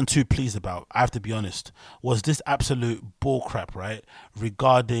I wasn't too pleased about, I have to be honest, was this absolute bullcrap, right,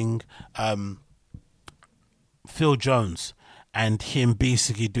 regarding Phil Jones and him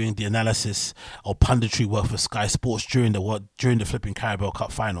basically doing the analysis or punditry work for Sky Sports during the flipping Carabao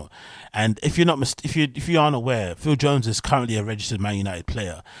Cup final. And if you aren't aware, Phil Jones is currently a registered Man United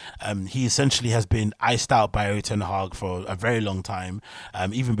player. He essentially has been iced out by Erik ten Hag for a very long time.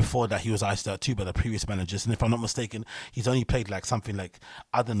 Even before that, he was iced out too by the previous managers. And if I'm not mistaken, he's only played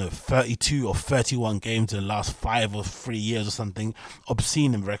 32 or 31 games in the last 5 or 3 years or something,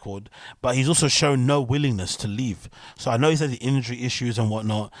 obscene in record. But he's also shown no willingness to leave. So I know he's had the injury issues and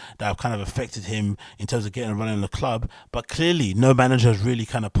whatnot that have kind of affected him in terms of getting a run in the club, but clearly no manager has really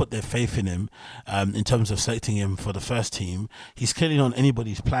kind of put their faith in him in terms of selecting him for the first team. He's clearly not on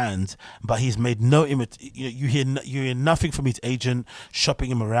anybody's plans, but he's made no you hear nothing from his agent shopping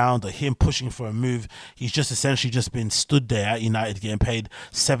him around or him pushing for a move. He's just essentially just been stood there at United getting paid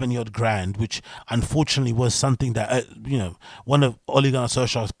 70 odd grand, which unfortunately was something that one of Ole Gunnar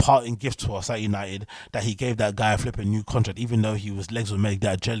Solskjaer's parting gifts to us at United, that he gave that guy a flipping new contract, even though his legs were made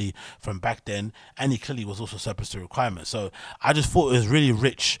that jelly from back then, and he clearly was also surplus to requirements. So I just thought it was really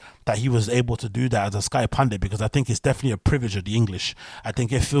rich that he was able to do that as a Sky pundit, because I think it's definitely a privilege of the English. I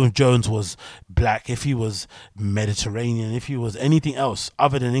think if Phil Jones was black, if he was Mediterranean, if he was anything else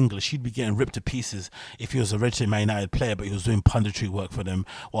other than English, he'd be getting ripped to pieces if he was a registered Man United player, but he was doing punditry work for them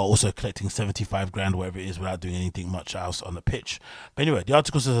while also collecting 75 grand, whatever it is, without doing anything much else on the pitch. But anyway, the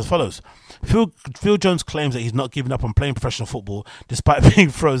article says as follows. Phil Jones claims that he's not giving up on playing professional football despite being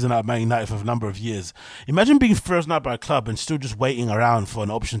frozen out of Man United for a number of years. Imagine being frozen out by a club and still just waiting around for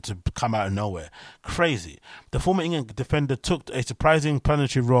an option to come out of nowhere. Crazy. The former England defender took a surprising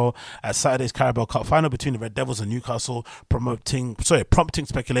planetary role at Saturday's Carabao Cup final between the Red Devils and Newcastle, prompting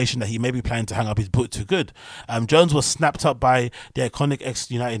speculation that he may be planning to hang up his boots for good. Jones was snapped up by the iconic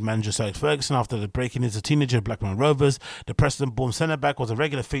ex-United manager Sir Alex Ferguson after the break-in as a teenager at Blackburn Rovers. The Preston-born centre-back was a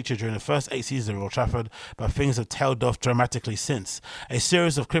regular feature during the first 8 seasons at Old Trafford, but things have tailed off dramatically since. A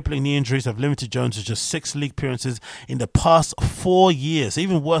series of crippling knee injuries have limited Jones to just 6 league appearances in the past 4 years,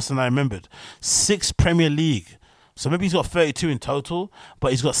 even worse than I remembered. 6 Premier League. So maybe he's got 32 in total,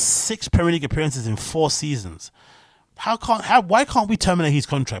 but he's got 6 Premier League appearances in 4 seasons. Why can't we terminate his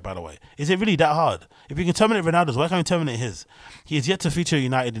contract, by the way? Is it really that hard? If you can terminate Ronaldo's, why can't we terminate his? He is yet to feature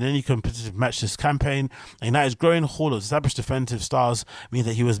United in any competitive match this campaign. United's growing haul of established defensive stars means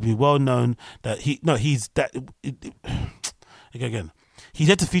that he was be well known that He's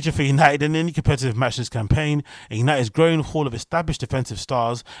yet to feature for United in any competitive match this campaign. And United's growing haul of established defensive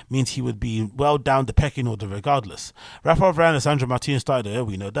stars means he would be well down the pecking order regardless. Rafael Varane and Sandro Martinez started there,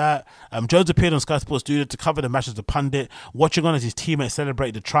 we know that. Jones appeared on Sky Sports Studio to cover the match as a pundit, watching on as his teammates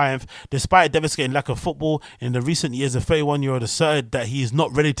celebrated the triumph. Despite a devastating lack of football in the recent years, the 31-year-old asserted that he is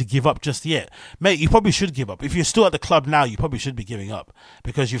not ready to give up just yet. Mate, you probably should give up. If you're still at the club now, you probably should be giving up,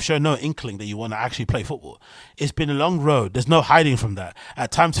 because you've shown no inkling that you want to actually play football. It's been a long road. There's no hiding from that.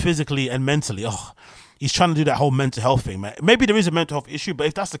 At times physically and mentally. He's trying to do that whole mental health thing, man. Maybe there is a mental health issue, but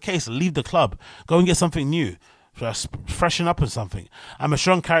if that's the case, leave the club. Go and get something new. Freshen up or something. I'm a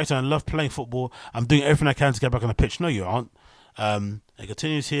strong character and I love playing football. I'm doing everything I can to get back on the pitch. No, you aren't. It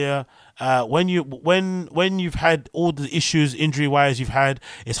continues here. When you've had all the issues injury-wise you've had,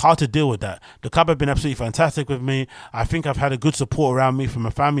 it's hard to deal with that. The club have been absolutely fantastic with me. I think I've had a good support around me from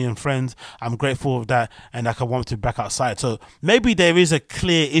my family and friends. I'm grateful for that, and I can want to be back outside. So maybe there is a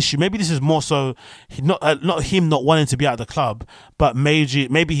clear issue. Maybe this is more so not him not wanting to be out of the club, but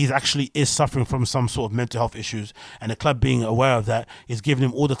maybe he's actually is suffering from some sort of mental health issues, and the club being aware of that is giving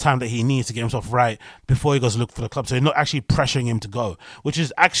him all the time that he needs to get himself right before he goes to look for the club. So they're not actually pressuring him to go, which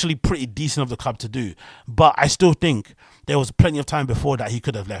is actually pretty decent of the club to do. But I still think there was plenty of time before that he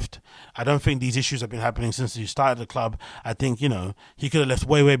could have left. I don't think these issues have been happening since he started the club. I think, he could have left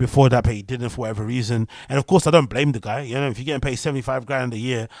way before that, but he didn't for whatever reason. And of course, I don't blame the guy. If you're getting paid 75 grand a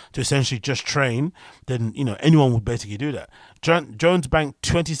year to essentially just train, then, anyone would basically do that. Jones banked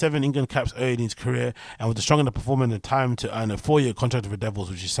 27 England caps early in his career and was the strong enough performer in the time to earn a 4-year contract with the Devils,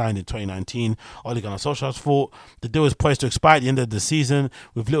 which he signed in 2019. Ole Gunnar Solskjaer's thought the deal is poised to expire at the end of the season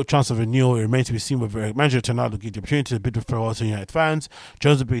with little chance of renewal. It remains to be seen whether manager Tonali will give the opportunity to bid with farewell to United fans.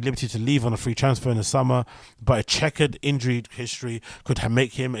 Jones will be at liberty to leave on a free transfer in the summer, but a checkered injury history could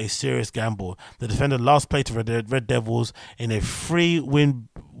make him a serious gamble. The defender last played to the Red Devils in a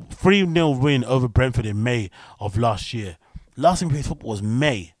 3-0 win over Brentford in May of last year. Last time he played football was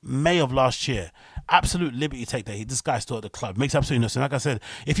May of last year. Absolute liberty take that. This guy still at the club. Makes absolutely no sense. Like I said,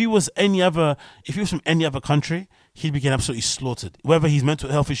 if he was from any other country, he'd be getting absolutely slaughtered. Whether his mental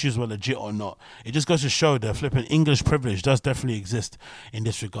health issues were legit or not. It just goes to show that flipping English privilege does definitely exist in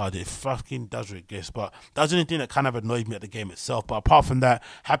this regard. It fucking does exist. But that's the only thing that kind of annoyed me at the game itself. But apart from that,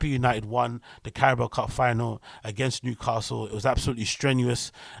 happy United won the Carabao Cup final against Newcastle. It was absolutely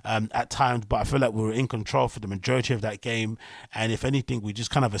strenuous at times, but I feel like we were in control for the majority of that game. And if anything, we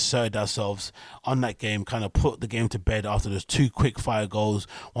just kind of asserted ourselves on that game, kind of put the game to bed after those 2 quick fire goals,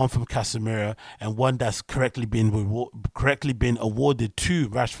 one from Casemiro and one that's correctly been awarded to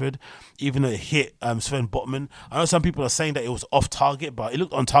Rashford, even though it hit Sven Botman. I know some people are saying that it was off target, but it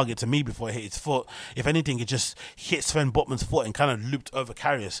looked on target to me before it hit his foot. If anything, it just hit Sven Botman's foot and kind of looped over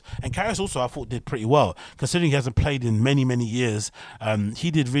Karius. And Karius also, I thought, did pretty well, considering he hasn't played in many years. He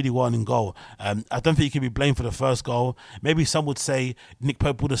did really well in goal. I don't think he can be blamed for the first goal. Maybe some would say Nick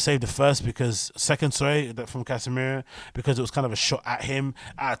Pope would have saved the second from Casemiro, because it was kind of a shot at him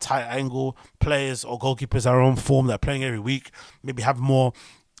at a tight angle. Players or goalkeepers are on form, that are playing every week, maybe have more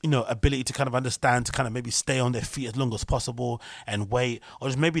ability to kind of understand, to kind of maybe stay on their feet as long as possible and wait, or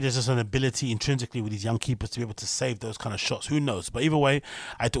just maybe there's just an ability intrinsically with these young keepers to be able to save those kind of shots. Who knows? But either way,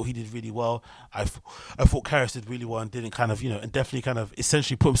 I thought he did really well. I thought Karius did really well and didn't kind of, and definitely kind of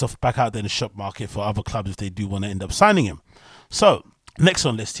essentially put himself back out there in the shop market for other clubs if they do want to end up signing him. So, next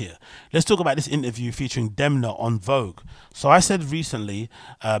on list here, let's talk about this interview featuring Demna on Vogue. So I said recently,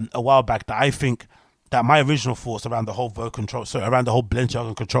 a while back, that I think that my original thoughts around the whole around the whole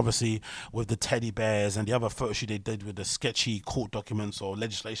Balenciaga controversy with the teddy bears and the other photo shoot they did with the sketchy court documents or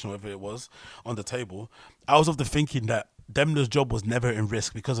legislation, whatever it was, on the table, I was of the thinking that Demna's job was never in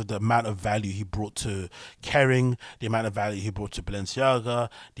risk because of the amount of value he brought to Kering, the amount of value he brought to Balenciaga,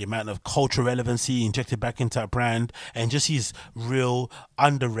 the amount of cultural relevancy he injected back into that brand, and just his real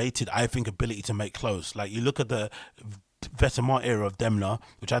underrated, I think, ability to make clothes. Like, you look at the Vetements era of Demna,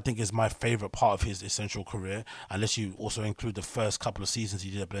 which I think is my favourite part of his essential career, unless you also include the first couple of seasons he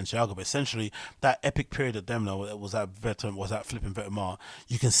did at Balenciaga. But essentially, that epic period of Demna was that flipping Vetements.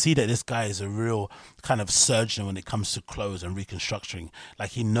 You can see that this guy is a real kind of surgeon when it comes to clothes and reconstructing. Like,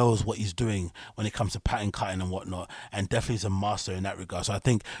 he knows what he's doing when it comes to pattern cutting and whatnot, and definitely is a master in that regard. So I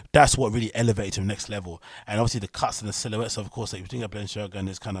think that's what really elevated him next level. And obviously the cuts and the silhouettes, of course, that he was doing at Balenciaga, and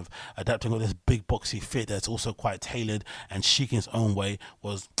is kind of adapting all this big boxy fit that's also quite tailored and chic in its own way,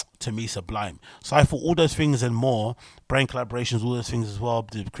 was, to me, sublime. So I thought all those things and more, brand collaborations, all those things as well,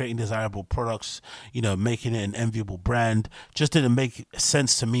 creating desirable products, making it an enviable brand, just didn't make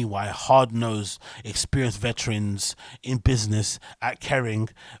sense to me why hard-nosed, experienced veterans in business at Kering,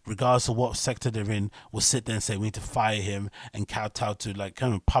 regardless of what sector they're in, will sit there and say we need to fire him and kowtow to like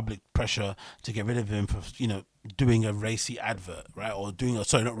kind of public pressure to get rid of him for, doing a racy advert, right? Or doing a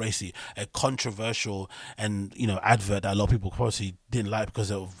controversial and advert that a lot of people probably didn't like because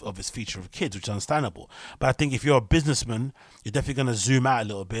of its feature of kids, which is understandable. But I think if you're a businessman, you're definitely going to zoom out a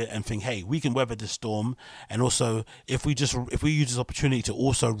little bit and think, hey, we can weather this storm. And also, if we use this opportunity to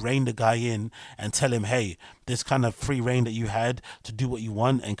also rein the guy in and tell him, hey, this kind of free reign that you had to do what you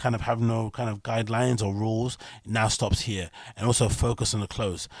want and kind of have no kind of guidelines or rules now stops here, and also focus on the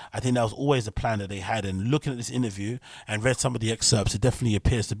close. I think that was always the plan that they had, and looking at this interview and read some of the excerpts, it definitely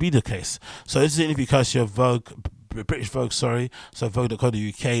appears to be the case. So this is an interview courtesy of British Vogue, so Vogue.co.uk,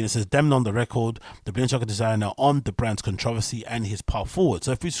 and it says Demna on the record, the Balenciaga designer, on the brand's controversy and his path forward.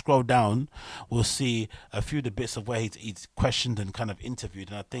 So if we scroll down, we'll see a few of the bits of where he's questioned and kind of interviewed,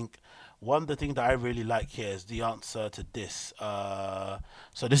 and I think one of the things that I really like here is the answer to this.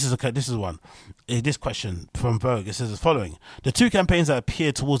 So this is one. This question from Vogue, it says as following: the two campaigns that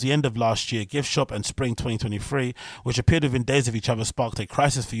appeared towards the end of last year, Gift Shop and Spring 2023, which appeared within days of each other, sparked a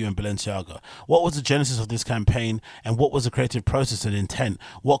crisis for you in Balenciaga. What was the genesis of this campaign, and what was the creative process and intent?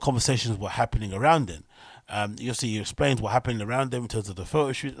 What conversations were happening around it? You'll see he explains what happened around them in terms of the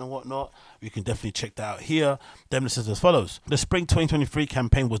photo shoot and whatnot. You can definitely check that out here. Demna says as follows: the Spring 2023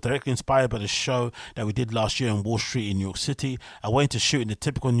 campaign was directly inspired by the show that we did last year on Wall Street in New York City. I went to shoot in the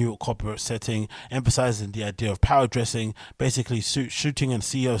typical New York corporate setting, emphasizing the idea of power dressing, basically shooting in a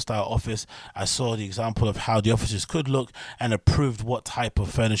CEO style office. I saw the example of how the offices could look and approved what type of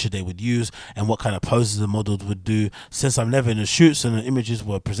furniture they would use and what kind of poses the models would do. Since I'm never in the shoots and the images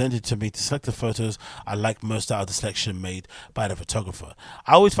were presented to me to select the photos I like most out of the selection made by the photographer.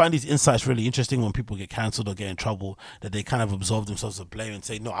 I always find these insights really interesting when people get cancelled or get in trouble, that they kind of absolve themselves of blame and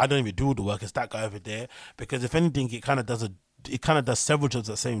say, no, I don't even do all the work, it's that guy over there. Because if anything, it kind of does several jobs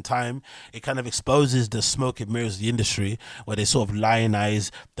at the same time. It kind of exposes the smoke and mirrors of the industry, where they sort of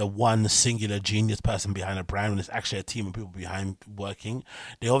lionize the one singular genius person behind a brand when it's actually a team of people behind working.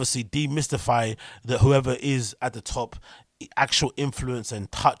 They obviously demystify that whoever is at the top actual influence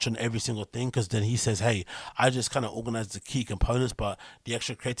and touch on every single thing, because then he says, hey, I just kind of organize the key components, but the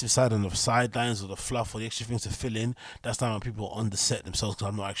extra creative side and the sidelines or the fluff or the extra things to fill in, that's not when people on the set themselves, because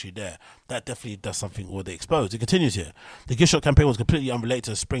I'm not actually there. That definitely does something where they expose. It continues here. The gift shop campaign was completely unrelated to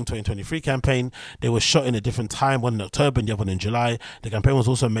the Spring 2023 campaign. They were shot in a different time, one in October and the other one in July. The campaign was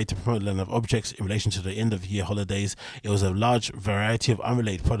also made to promote the Land of Objects in relation to the end of year holidays. It was a large variety of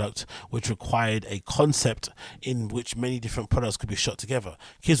unrelated products which required a concept in which many different products could be shot together.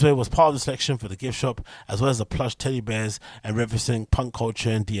 Kidswear was part of the selection for the gift shop, as well as the plush teddy bears and referencing punk culture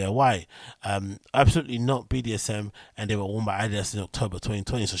and DIY. Absolutely not BDSM, and they were worn by Adidas in October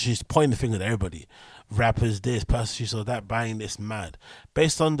 2020. So she's pointing the finger at everybody. Rappers this, person she saw that, buying this, mad.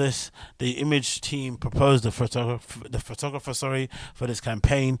 Based on this, the image team proposed the photographer for this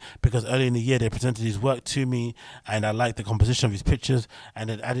campaign, because early in the year they presented his work to me and I liked the composition of his pictures, and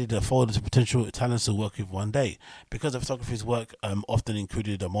then added a folder to potential talents to work with one day. Because the photographer's work often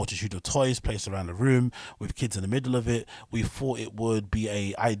included a multitude of toys placed around the room with kids in the middle of it, we thought it would be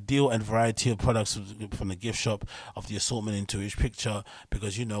a ideal and variety of products from the gift shop of the assortment into each picture,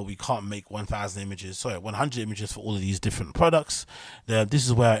 because we can't make 100 images for all of these different products. This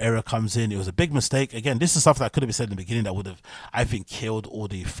is where our error comes in. It was a big mistake. Again, this is stuff that could have been said in the beginning that would have, I think, killed all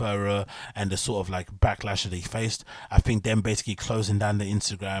the furor and the sort of like backlash that they faced. I think them basically closing down the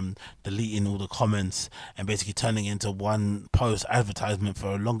Instagram, deleting all the comments, and basically turning into one post advertisement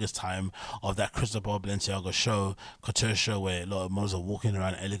for the longest time of that Cristobal Balenciaga show, couture show, where a lot of models are walking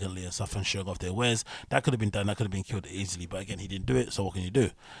around elegantly and stuff and showing off their wares. That could have been done. That could have been killed easily. But again, he didn't do it. So what can you do?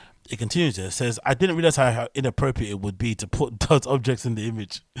 It continues there. It says, I didn't realize how inappropriate it would be to put those objects in the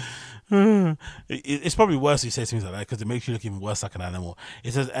image. It's probably worse if you say things like that, because it makes you look even worse like an animal.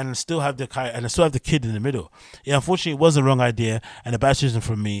 It says, and still have the kid in the middle. Yeah, unfortunately, it was the wrong idea and a bad decision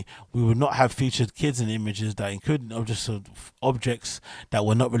from me. We would not have featured kids in images that included objects that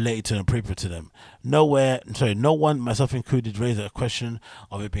were not related to and appropriate to them. No one, myself included, raised a question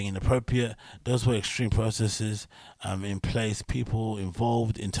of it being inappropriate. Those were extreme processes in place, people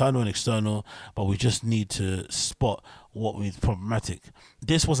involved, internal and external, but we just need to spot what was problematic.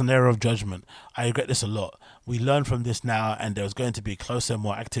 This was an error of judgment. I regret this a lot. We learn from this now, and there's going to be closer,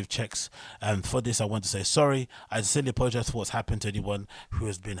 more active checks. And for this, I want to say sorry. I sincerely apologize for what's happened to anyone who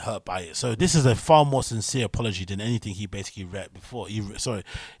has been hurt by it. So this is a far more sincere apology than anything he basically wrote before. He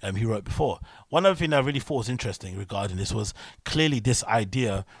wrote before. One other thing that I really thought was interesting regarding this was clearly this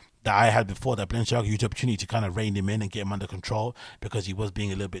idea that I had before, that Balenciaga used the opportunity to kind of rein him in and get him under control, because he was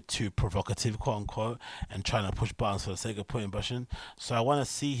being a little bit too provocative, quote unquote, and trying to push buttons for the sake of pushing buttons. So I want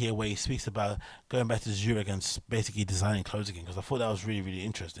to see here where he speaks about going back to Zurich and basically designing clothes again, because I thought that was really, really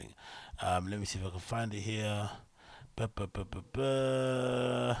interesting. Let me see if I can find it here.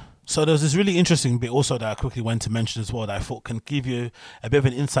 So there's this really interesting bit also that I quickly went to mention as well, that I thought can give you a bit of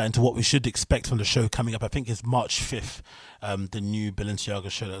an insight into what we should expect from the show coming up. I think it's March 5th, the new Balenciaga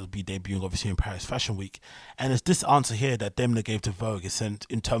show that will be debuting obviously in Paris Fashion Week. And it's this answer here that Demna gave to Vogue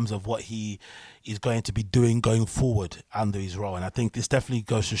in terms of what he is going to be doing going forward under his role. And I think this definitely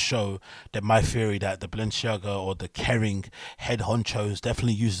goes to show that my theory that the Balenciaga or the Kering head honchos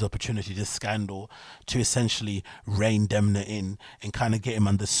definitely uses opportunity, this scandal, to essentially rein Demna in and kind of get him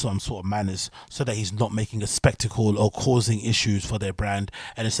under some sort of manners, so that he's not making a spectacle or causing issues for their brand,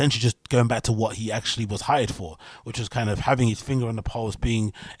 and essentially just going back to what he actually was hired for, which was kind of having his finger on the pulse,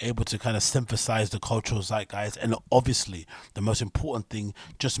 being able to kind of synthesize the cultural zeitgeist, and obviously the most important thing,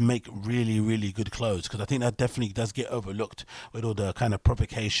 just make really, really really good clothes, because I think that definitely does get overlooked with all the kind of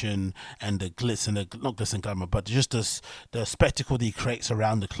provocation and the glitz and the, not glitz and glamour, but just the spectacle that he creates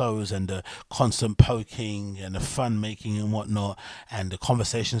around the clothes, and the constant poking and the fun making and whatnot, and the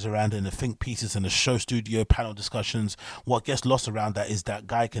conversations around it, and the think pieces and the show studio panel discussions. What gets lost around that is that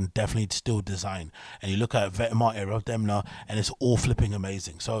guy can definitely still design. And you look at Vetements era of Demna, and it's all flipping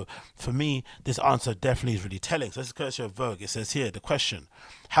amazing. So for me, this answer definitely is really telling. So this is courtesy of Vogue. It says here, the question: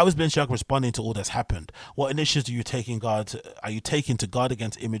 how is Balenciaga responding to all that's happened? What initiatives are you taking to guard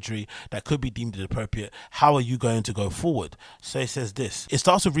against imagery that could be deemed inappropriate? How are you going to go forward? So it says this: it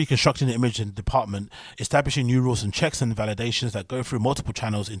starts with reconstructing the image in the department, establishing new rules and checks and validations that go through multiple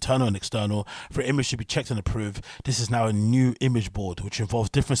channels, internal and external, for image to be checked and approved. This is now a new image board, which involves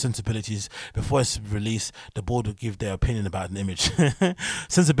different sensibilities. Before it's released, the board will give their opinion about an image.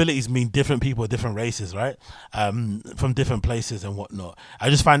 Sensibilities mean different people, different races, right? From different places and whatnot. I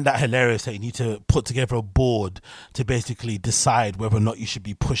just find that hilarious that you need to put together a board to basically decide whether or not you should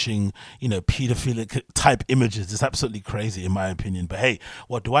be pushing, pedophilic type images. It's absolutely crazy in my opinion. But hey,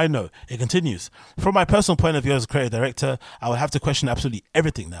 what do I know? It continues. From my personal point of view as a creative director, I would have to question absolutely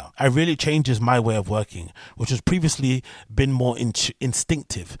everything now. It really changes my way of working, which has previously been more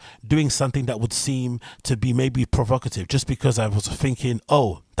instinctive, doing something that would seem to be maybe provocative just because I was thinking,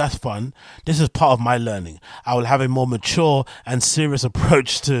 oh, that's fun. This is part of my learning. I will have a more mature and serious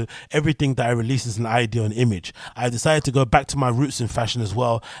approach to everything that I release as an idea and image. I decided to go back to my roots in fashion as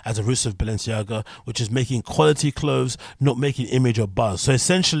well as the roots of Balenciaga, which is making quality clothes, not making image or buzz. So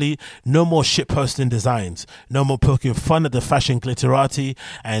essentially, no more shitposting designs, no more poking fun at the fashion glitterati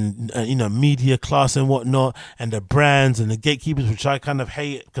and media class and whatnot, and the brands and the gatekeepers, which I kind of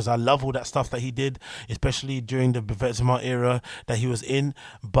hate because I love all that stuff that he did, especially during the Vetements era that he was in.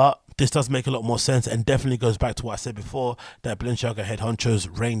 But this does make a lot more sense, and definitely goes back to what I said before, that Balenciaga head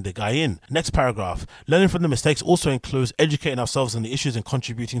honchos reined the guy in. Next paragraph: learning from the mistakes also includes educating ourselves on the issues and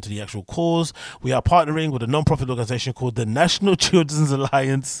contributing to the actual cause. We are partnering with a non-profit organization called the National Children's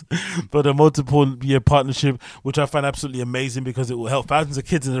Alliance for the multiple-year partnership, which I find absolutely amazing because it will help thousands of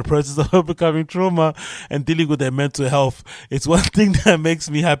kids in the process of overcoming trauma and dealing with their mental health. It's one thing that makes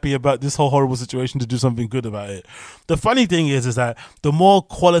me happy about this whole horrible situation, to do something good about it. The funny thing is that the more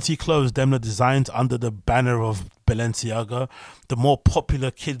quality clothes Demna designs under the banner of Balenciaga, the more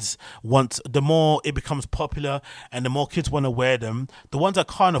popular kids want, the more it becomes popular, and the more kids want to wear them. The ones that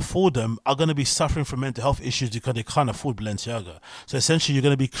can't afford them are going to be suffering from mental health issues because they can't afford Balenciaga. So essentially, you're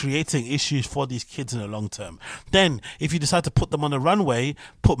going to be creating issues for these kids in the long term. Then, if you decide to put them on the runway,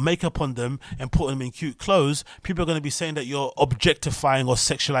 put makeup on them, and put them in cute clothes, people are going to be saying that you're objectifying or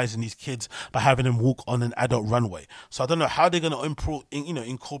sexualizing these kids by having them walk on an adult runway. So I don't know how they're going to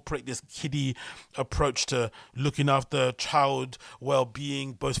incorporate this kiddie approach to looking after child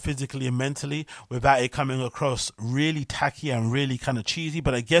well-being, both physically and mentally, without it coming across really tacky and really kind of cheesy.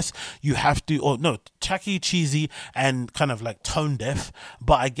 But I guess you have to, or no, tacky, cheesy, and kind of like tone deaf.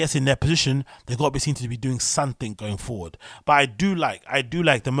 But I guess in their position, they've got to be seen to be doing something going forward. But I do like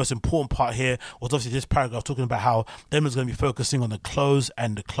the most important part here was obviously this paragraph talking about how them is going to be focusing on the clothes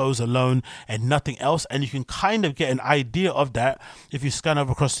and the clothes alone and nothing else. And you can kind of get an idea of that if you scan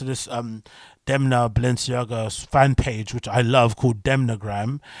over across to this Demna Balenciaga fan page, which I love, called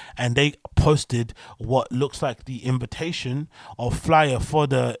Demnagram, and they posted what looks like the invitation or flyer for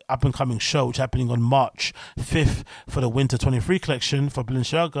the up and coming show, which is happening on March 5th for the Winter 23 collection for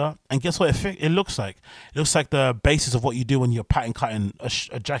Balenciaga. And guess what it looks like? It looks like the basis of what you do when you're pattern cutting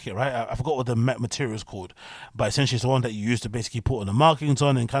a jacket, right? I forgot what the material is called, but essentially it's the one that you use to basically put all the markings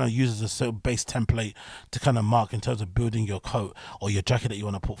on and kind of use as a sort of base template to kind of mark in terms of building your coat or your jacket that you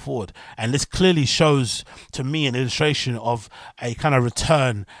want to put forward. And this clearly shows to me an illustration of a kind of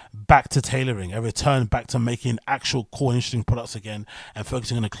return back to tailoring, a return back to making actual cool and interesting products again and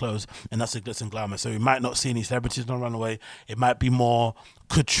focusing on the clothes, and that's the glitz and glamour. So we might not see any celebrities on runaway. It might be more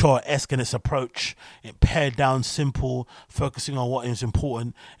couture-esque in its approach, it pared down, simple, focusing on what is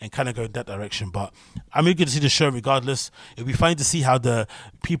important and kind of go in that direction. But I'm eager to see the show regardless. It'll be fun to see how the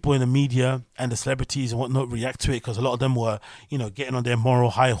people in the media and the celebrities and whatnot react to it, because a lot of them were, getting on their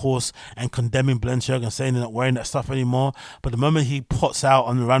moral high horse and condemning Balenciaga and saying they're not wearing that stuff anymore. But the moment he puts out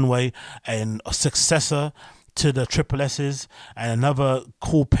on the runway and a successor to the Triple S's and another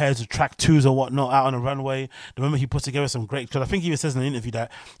cool pairs of track 2s or whatnot out on the runway. Remember, he put together some great, because I think he even says in an interview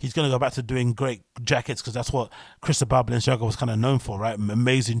that he's going to go back to doing great jackets, because that's what Cristobal Balenciaga was kind of known for, right?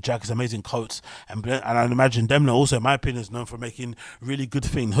 Amazing jackets, amazing coats, and I imagine Demna also, in my opinion, is known for making really good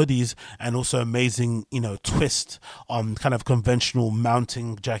fitting hoodies and also amazing, twist on kind of conventional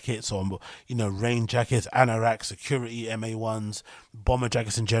mounting jackets, or rain jackets, anorak, security, MA1s, bomber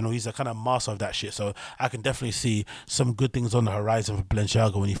jackets in general. He's a kind of master of that shit, so I can definitely see some good things on the horizon for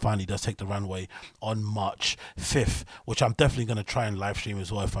Balenciaga when he finally does take the runway on March 5th, which I'm definitely going to try and live stream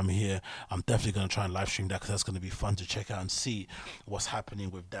as well. If I'm here, I'm definitely going to try and live stream that, because that's going to be fun to check out and see what's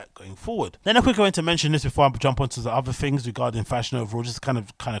happening with that going forward. Then a quick way to mention this before I jump onto the other things regarding fashion overall, just kind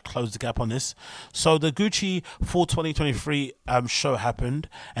of close the gap on this. So the Gucci Fall 2023 show happened,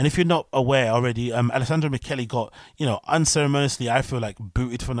 and if you're not aware already, Alessandro Michele got, unceremoniously, I feel like,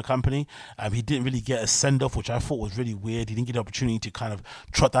 booted from the company. He didn't really get a send-off, which I thought was really weird. He didn't get the opportunity to kind of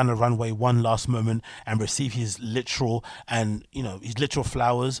trot down the runway one last moment and receive his literal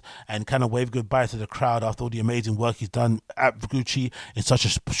flowers and kind of wave goodbye to the crowd after all the amazing work he's done at Gucci in such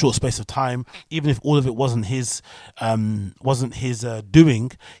a short space of time. Even if all of it wasn't his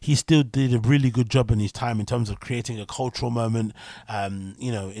doing, he still did a really good job in his time in terms of creating a cultural moment,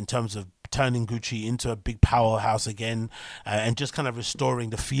 in terms of turning Gucci into a big powerhouse again, and just kind of restoring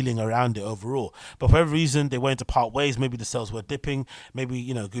the feeling around it overall. But for whatever reason, they went to part ways. Maybe the sales were dipping. Maybe,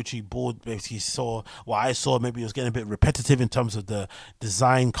 Gucci board basically saw what I saw. Maybe it was getting a bit repetitive in terms of the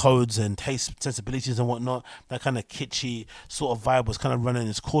design codes and taste sensibilities and whatnot. That kind of kitschy sort of vibe was kind of running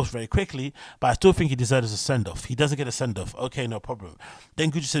its course very quickly. But I still think he deserves a send-off. He doesn't get a send-off. Okay, no problem.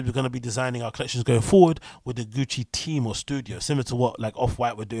 Then Gucci said we're going to be designing our collections going forward with the Gucci team or studio, similar to what like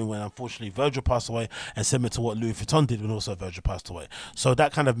Off-White were doing when unfortunately Virgil passed away, and similar to what Louis Vuitton did when also Virgil passed away. So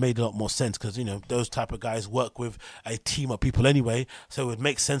that kind of made a lot more sense, because those type of guys work with a team of people anyway, so it would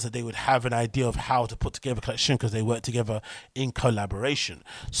make sense that they would have an idea of how to put together a collection, because they work together in collaboration.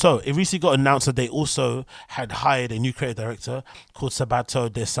 So it recently got announced that they also had hired a new creative director called Sabato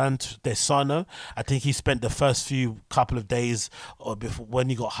De Sano. I think he spent the first few couple of days or before when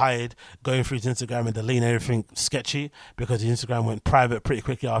he got hired going through his Instagram and deleting everything sketchy, because his Instagram went private pretty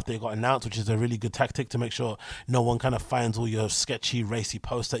quickly after it got announced, which is a really good tactic to make sure no one kind of finds all your sketchy, racy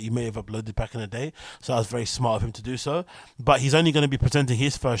posts that you may have uploaded back in the day. So that was very smart of him to do so. But he's only going to be presenting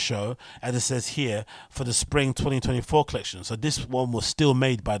his first show, as it says here, for the spring 2024 collection. So this one was still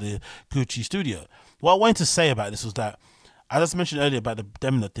made by the Gucci studio. What I wanted to say about this was that, as I mentioned earlier about the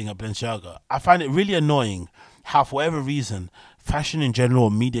Demna thing at Balenciaga, I find it really annoying how, for whatever reason, fashion in general,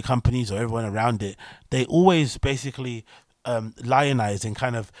 or media companies or everyone around it, they always basically lionize and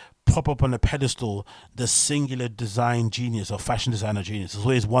kind of prop up on a pedestal the singular design genius or fashion designer genius. There's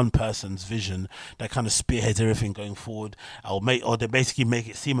always one person's vision that kind of spearheads everything going forward, or they basically make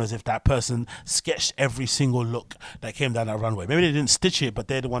it seem as if that person sketched every single look that came down that runway. Maybe they didn't stitch it, but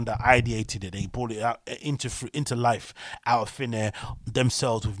they're the one that ideated it. They brought it out into life out of thin air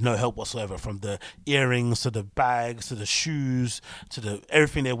themselves with no help whatsoever, from the earrings to the bags to the shoes to the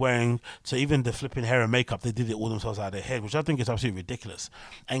everything they're wearing to even the flipping hair and makeup. They did it all themselves out of their head, which I think is absolutely ridiculous.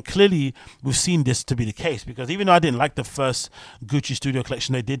 And clearly we've seen this to be the case, because even though I didn't like the first Gucci studio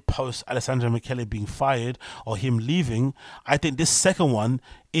collection they did post Alessandro Michele being fired or him leaving, I think this second one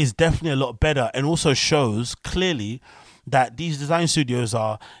is definitely a lot better, and also shows clearly that these design studios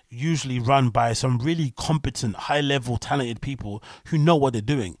are usually run by some really competent, high-level, talented people who know what they're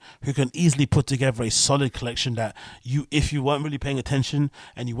doing, who can easily put together a solid collection that if you weren't really paying attention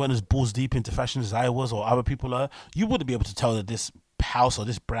and you weren't as balls deep into fashion as I was or other people are, you wouldn't be able to tell that this house or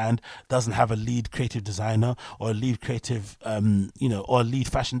this brand doesn't have a lead creative designer or a lead creative or a lead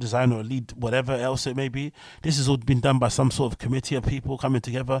fashion designer or a lead whatever else it may be. This has all been done by some sort of committee of people coming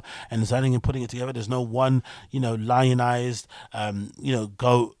together and designing and putting it together. There's no one lionized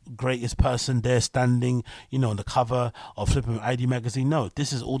go greatest person there standing on the cover of Flippin' ID magazine. No,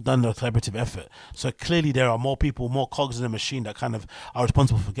 this is all done in a collaborative effort. So clearly there are more people, more cogs in the machine that kind of are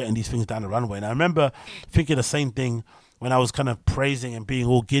responsible for getting these things down the runway. And I remember thinking the same thing when I was kind of praising and being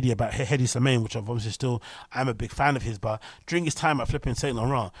all giddy about Hedi Slimane, which I've obviously I'm a big fan of his, but during his time at Flippin' Saint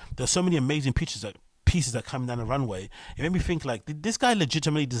Laurent, there's so many amazing pieces that come down the runway. It made me think, like, did this guy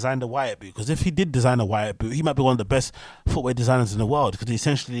legitimately design the Wyatt boot? Because if he did design a Wyatt boot, he might be one of the best footwear designers in the world, because he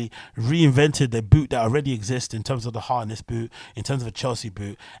essentially reinvented the boot that already exists in terms of the harness boot, in terms of a Chelsea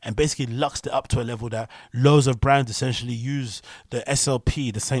boot, and basically luxed it up to a level that loads of brands essentially use the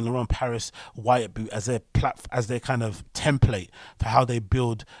SLP, the Saint Laurent Paris Wyatt boot, as their kind of template for how they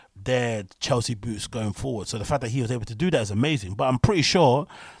build their Chelsea boots going forward. So the fact that he was able to do that is amazing. But I'm pretty sure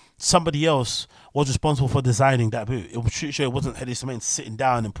somebody else was responsible for designing that boot. It was sure it wasn't Hedi Slimane sitting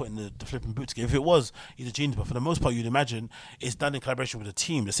down and putting the flipping boot together. If it was, he's a genius. But for the most part, you'd imagine it's done in collaboration with a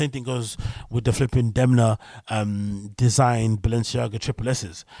team. The same thing goes with the flipping Demna designed Balenciaga Triple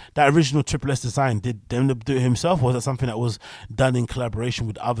S's. That original Triple S design, did Demna do it himself, or was that something that was done in collaboration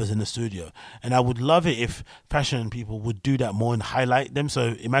with others in the studio? And I would love it if fashion people would do that more and highlight them.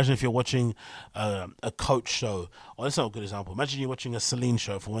 So imagine if you're watching a Coach show, or that's not a good example. Imagine you're watching a Celine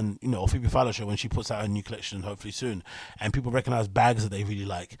show for when, or Phoebe Philo show when she puts out a new collection, hopefully soon, and people recognize bags that they really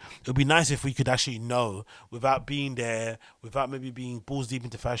like. It would be nice if we could actually know, without being there, without maybe being balls deep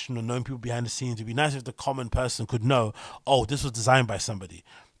into fashion or knowing people behind the scenes. It'd be nice if the common person could know, oh, this was designed by somebody.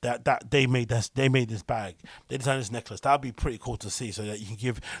 That they made this bag, they designed this necklace. That would be pretty cool to see, so that you can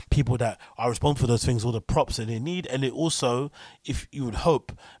give people that are responsible for those things all the props that they need. And it also, if you would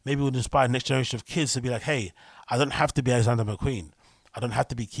hope, maybe would inspire the next generation of kids to be like, hey, I don't have to be Alexander McQueen. I don't have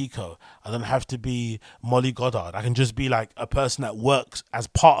to be Kiko. I don't have to be Molly Goddard. I can just be like a person that works as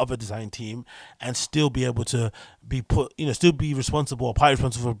part of a design team and still be able to be still be responsible or partly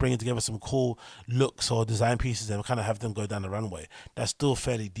responsible for bringing together some cool looks or design pieces and kind of have them go down the runway. That's still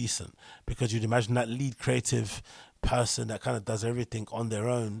fairly decent, because you'd imagine that lead creative person that kind of does everything on their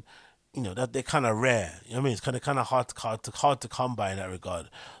own, that they're kind of rare. You know what I mean? It's kind of hard to come by in that regard.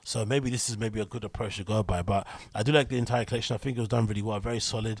 So maybe this is maybe a good approach to go by. But I do like the entire collection. I think it was done really well, very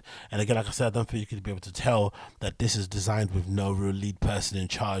solid. And again, like I said, I don't think you could be able to tell that this is designed with no real lead person in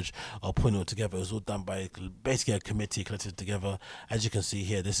charge or putting it all together. It was all done by basically a committee collected together. As you can see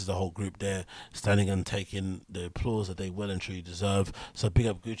here, this is a whole group there standing and taking the applause that they well and truly deserve. So big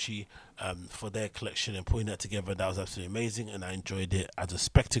up Gucci for their collection and putting that together. That was absolutely amazing, and I enjoyed it as a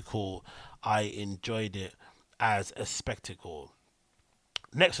spectacle.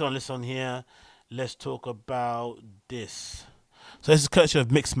 Next on this on here, let's talk about this. So this is courtesy of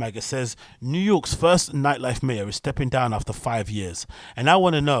Mixmag. It says, New York's first nightlife mayor is stepping down after 5 years. And I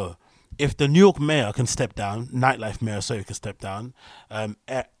want to know, if the New York mayor can step down, nightlife mayor, so he can step down,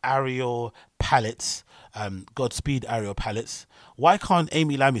 Ariel Pallets, Godspeed Ariel Pallets, why can't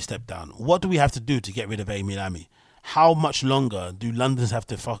Amy Lammy step down? What do we have to do to get rid of Amy Lammy? How much longer do Londoners have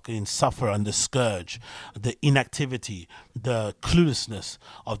to fucking suffer under the scourge, the inactivity, the cluelessness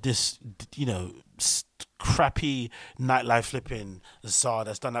of this, crappy nightlife flipping czar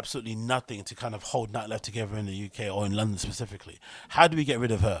that's done absolutely nothing to kind of hold nightlife together in the UK or in London specifically? How do we get rid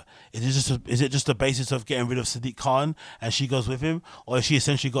of her? Is it just a basis of getting rid of Sadiq Khan and she goes with him, or has she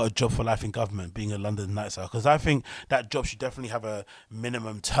essentially got a job for life in government, being a London night czar? Because I think that job should definitely have a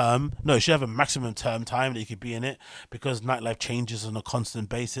minimum term. No, it should have a maximum term time that you could be in it, because nightlife changes on a constant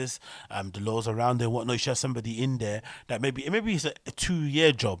basis. The laws around it and whatnot. You should have somebody in there that maybe it's a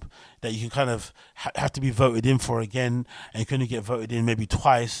 2-year job that you can kind of have to be voted in for again, and you can only get voted in maybe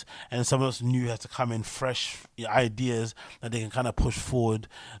twice, and someone else new has to come in, fresh ideas that they can kind of push forward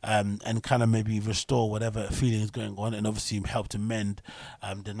and kind of maybe restore whatever feeling is going on, and obviously help to mend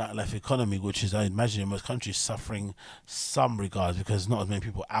the nightlife economy, which is, I imagine, in most countries suffering some regards because not as many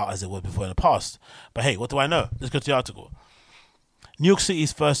people out as there was before in the past. But hey, what do I know? Let's go to the article. New York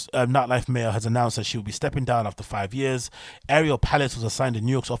City's first nightlife mayor has announced that she will be stepping down after 5 years. Ariel Pallets was assigned to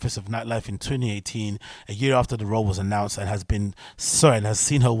New York's Office of Nightlife in 2018, a year after the role was announced, and has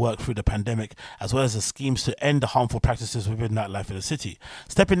seen her work through the pandemic, as well as the schemes to end the harmful practices within nightlife in the city.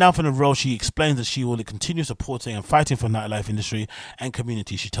 Stepping down from the role, she explains that she will continue supporting and fighting for nightlife industry and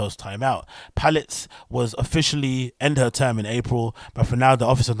community. She tells Time Out. Pallets was officially end her term in April, but for now, the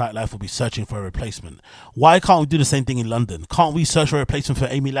Office of Nightlife will be searching for a replacement. Why can't we do the same thing in London? Can't we search for a replacement for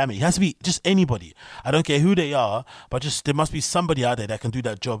Amy Lammy? It has to be just anybody. I don't care who they are, but just there must be somebody out there that can do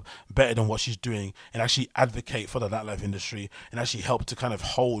that job better than what she's doing and actually advocate for the nightlife industry and actually help to kind of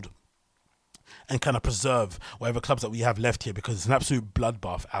hold and kind of preserve whatever clubs that we have left here, because it's an absolute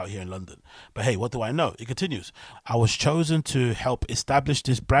bloodbath out here in London. But hey, what do I know? It continues. I was chosen to help establish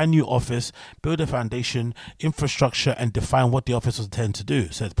this brand new office, build a foundation, infrastructure, and define what the office was intended to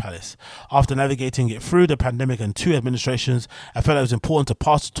do, said Palace. After navigating it through the pandemic and 2 administrations, I felt it was important to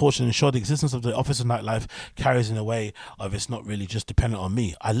pass the torch and ensure the existence of the Office of Nightlife carries in a way of it's not really just dependent on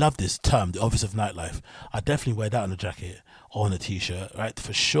me. I love this term, the Office of Nightlife. I definitely wear that on a jacket or on a t-shirt, right,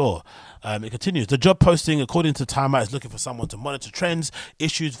 for sure. It continues. The job posting, according to Time Out, is looking for someone to monitor trends,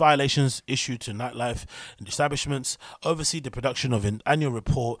 issues, violations issued to nightlife and establishments, oversee the production of an annual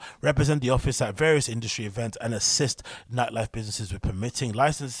report, represent the office at various industry events, and assist nightlife businesses with permitting,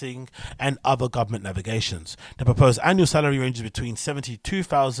 licensing, and other government navigations. The proposed annual salary ranges between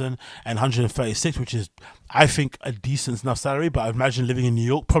 $72,000 and $136,000, which is, I think, a decent enough salary, but I imagine living in New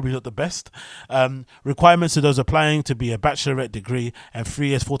York, probably not the best. Requirements to those applying to be a bachelorette degree and 3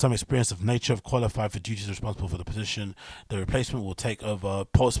 years full-time experience of nature to have qualified for duties responsible for the position. The replacement will take over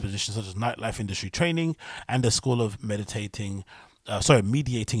post positions such as nightlife industry training and the School of Mediating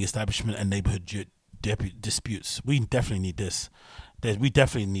Establishment and Neighbourhood Disputes. We definitely need this. We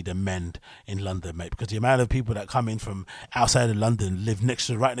definitely need a mend in London, mate, because the amount of people that come in from outside of London, live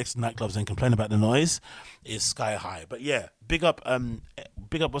right next to nightclubs and complain about the noise is sky high. But yeah, big up,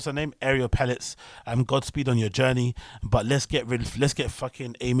 what's her name? Ariel Pellets. Godspeed on your journey. But let's get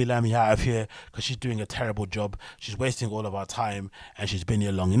fucking Amy Lammy out of here, because she's doing a terrible job. She's wasting all of our time, and she's been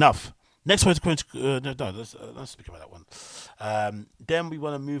here long enough. Next one, let's speak about that one. Then we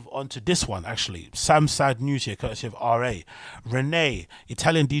want to move on to this one, actually. Some sad news here, courtesy of RA. Renee,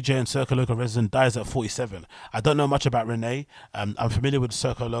 Italian DJ and Circo Loco resident, dies at 47. I don't know much about Renee. I'm familiar with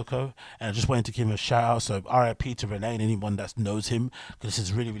Circo Loco, and I just wanted to give him a shout out. So RIP to Renee and anyone that knows him, because this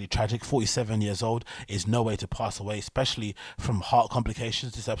is really, really tragic. 47 years old is no way to pass away, especially from heart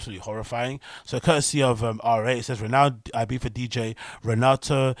complications. This is absolutely horrifying. So courtesy of RA, it says, renowned Ibiza DJ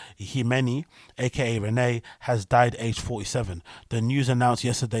Renato Jimeni, aka Renee, has died aged 47. The news announced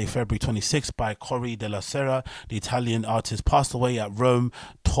yesterday, February 26th, by Corri della Sera. The Italian artist passed away at Rome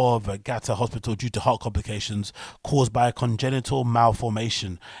Tor Vergata Hospital due to heart complications caused by a congenital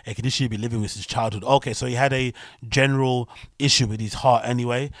malformation, a condition he'd been living with since childhood. Okay, so he had a general issue with his heart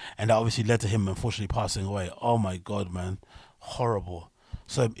anyway, and that obviously led to him unfortunately passing away. Oh my God, man. Horrible.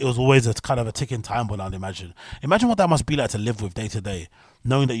 So it was always a kind of a ticking time bomb, I'd imagine. Imagine what that must be like to live with day to day,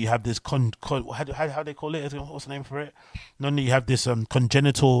 knowing that you have this how they call it? What's the name for it? Knowing that you have this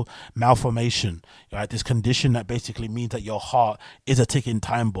congenital malformation, right? This condition that basically means that your heart is a ticking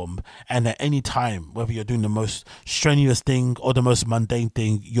time bomb, and at any time, whether you're doing the most strenuous thing or the most mundane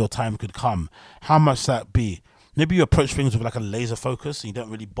thing, your time could come. How much that be? Maybe you approach things with like a laser focus and you don't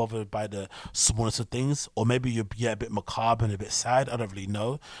really bother by the smallest of things, or maybe you get a bit macabre and a bit sad. I don't really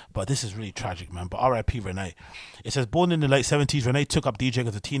know, but this is really tragic, man. But R.I.P. Renee. It says, born in the late 70s, Renee took up DJing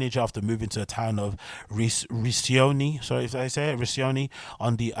as a teenager after moving to the town of Riccione, Riccione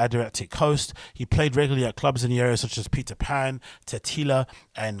on the Adriatic coast. He played regularly at clubs in the area such as Peter Pan, Tetila,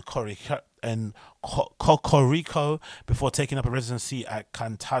 and Cocorico before taking up a residency at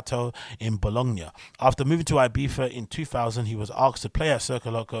Cantato in Bologna. After moving to Ibiza in 2000, he was asked to play at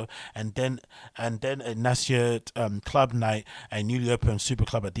Circo Loco and then at Nasiat Club Night, a newly opened super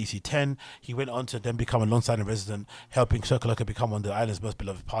club at DC10. He went on to then become a long-standing resident, helping Circo Loco become one of the island's most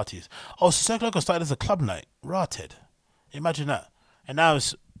beloved parties. Oh, so Circo Loco started as a club night. Rotted. Imagine that. And now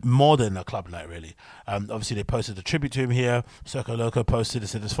it's more than a club night, really. Obviously, they posted a tribute to him here. Circo Loco posted, it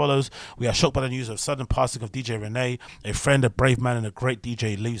said as follows: we are shocked by the news of sudden passing of DJ Renee, a friend, a brave man, and a great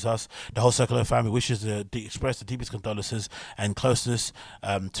DJ leaves us. The whole Circo Loco family wishes to express the deepest condolences and closeness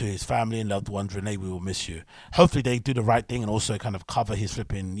to his family and loved ones. Renee, we will miss you. Hopefully, they do the right thing and also kind of cover his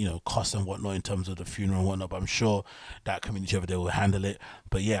flipping, costs and whatnot in terms of the funeral and whatnot. But I'm sure that community over there will handle it.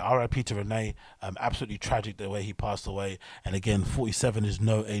 But yeah, RIP to Renee. Absolutely tragic the way he passed away. And again, 47 is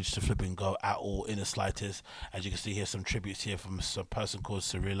no age to flip and go at all in the slightest. As you can see here, some tributes here from some person called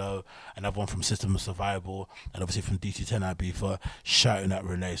Cirillo, another one from System of Survival, and obviously from DC10 IB for shouting at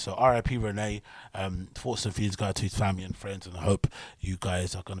Renee. So RIP Renee, thoughts and feelings go to his family and friends, and I hope you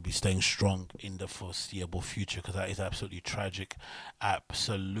guys are going to be staying strong in the foreseeable future, because that is absolutely tragic.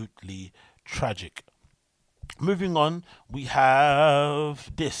 Absolutely tragic. Moving on, we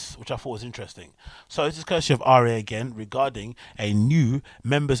have this, which I thought was interesting. So this is courtesy of RA again, regarding a new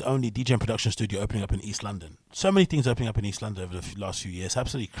members-only DJ and production studio opening up in East London. So many things opening up in East London over the last few years.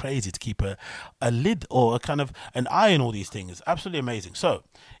 Absolutely crazy to keep a lid or a kind of an eye on all these things. Absolutely amazing. So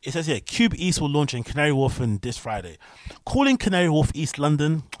it says here, Cube East will launch in Canary Wharf this Friday. Calling Canary Wharf East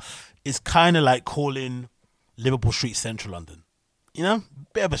London is kind of like calling Liverpool Street Central London.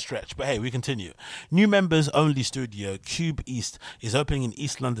 Bit of a stretch, but hey, we continue. New members only studio Cube East is opening in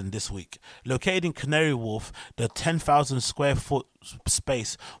East London this week. Located in Canary Wharf, the 10,000 square foot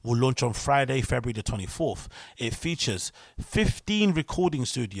space will launch on Friday, February the 24th. It features 15 recording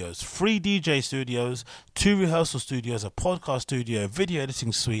studios, 3 DJ studios, 2 rehearsal studios, a podcast studio, a video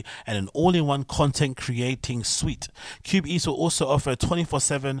editing suite, and an all-in-one content creating suite. Cube East will also offer a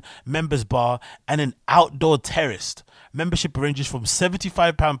 24/7 members bar and an outdoor terrace. Membership ranges from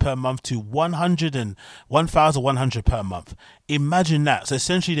 £75 per month to £1,100 per month. Imagine that. So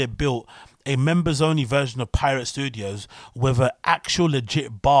essentially they built a members only version of Pirate Studios with an actual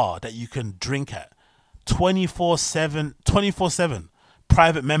legit bar that you can drink at. 24/7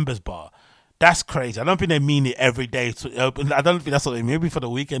 private members bar. That's crazy. I don't think they mean it every day to open. I don't think that's what they mean. Maybe for the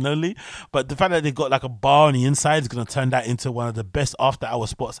weekend only. But the fact that they got like a bar on the inside is going to turn that into one of the best after-hour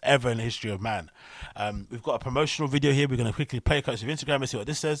spots ever in the history of man. We've got a promotional video here. We're going to quickly play it. Courtesy of Instagram and see what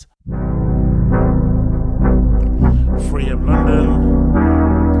this says. 4 a.m.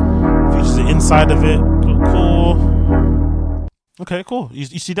 London. Features the inside of it. Cool. Okay, cool. You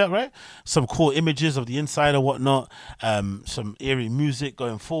see that, right? Some cool images of the inside or whatnot. Some eerie music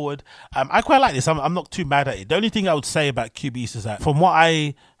going forward. I quite like this. I'm not too mad at it. The only thing I would say about QBeast is that from what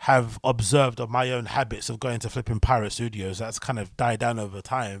I have observed of my own habits of going to flipping pirate studios, that's kind of died down over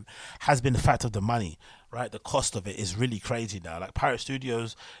time, has been the fact of the money. Right, the cost of it is really crazy now. Like pirate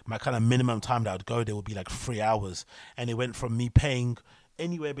studios, my kind of minimum time that I would go there would be like 3 hours, and it went from me paying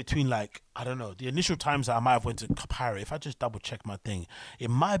anywhere between, like, I don't know, the initial times that I might have went to pirate, if I just double check my thing, it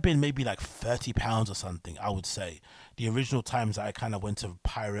might have been maybe like £30 or something, I would say. The original times that I kind of went to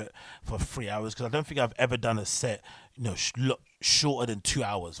pirate for 3 hours, because I don't think I've ever done a set, you know, shorter than 2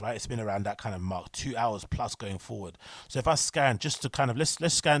 hours, right? It's been around that kind of mark, 2 hours plus going forward. So if I scan just to kind of, let's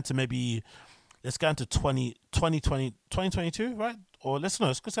scan to maybe, let's go into 2022, right? Or let's go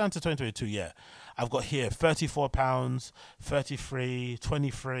down to 2022, yeah. I've got here £34, 33,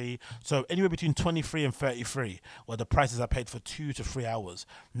 23. So anywhere between 23 and 33 were the prices I paid for 2 to 3 hours.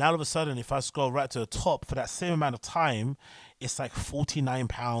 Now all of a sudden, if I scroll right to the top for that same amount of time, it's like £49,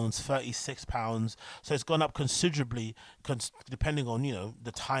 £36. So it's gone up considerably, depending on, you know,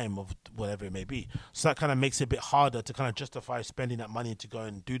 the time of whatever it may be. So that kind of makes it a bit harder to kind of justify spending that money to go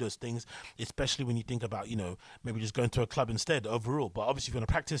and do those things, especially when you think about, you know, maybe just going to a club instead overall. But obviously if you want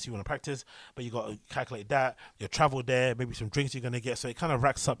to practice, but you got to calculate that, your travel there, maybe some drinks you're going to get. So it kind of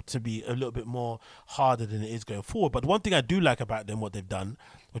racks up to be a little bit more harder than it is going forward. But one thing I do like about them, what they've done,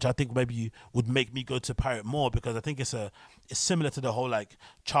 which I think maybe would make me go to pirate more, because I think it's similar to the whole like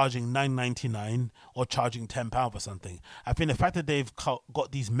charging $9.99 or charging £10 or something. I think the fact that they've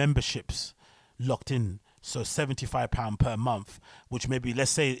got these memberships locked in, so £75 per month, which maybe,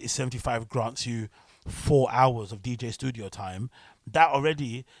 let's say it's 75 grants you 4 hours of DJ studio time, that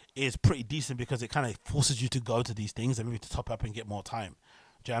already is pretty decent, because it kind of forces you to go to these things and maybe to top up and get more time.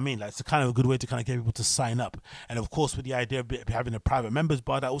 Do you know what I mean? Like, it's a kind of a good way to kind of get people to sign up. And of course, with the idea of having a private members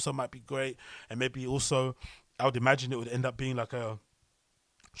bar, that also might be great. And maybe also, I would imagine it would end up being like a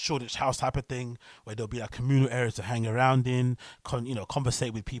Shoreditch House type of thing, where there'll be like communal areas to hang around in,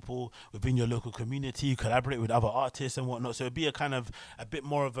 conversate with people within your local community, collaborate with other artists and whatnot. So it'd be a kind of a bit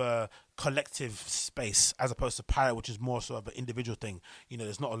more of a collective space, as opposed to pirate, which is more sort of an individual thing. You know,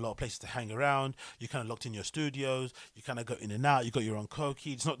 there's not a lot of places to hang around. You're kind of locked in your studios. You kind of go in and out. You got your own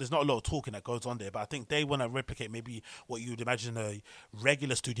key. There's not a lot of talking that goes on there. But I think they want to replicate maybe what you'd imagine a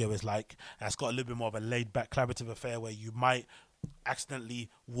regular studio is like. And it's got a little bit more of a laid back, collaborative affair, where you might accidentally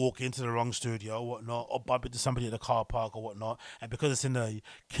walk into the wrong studio or whatnot, or bump into somebody at the car park or whatnot. And because it's in the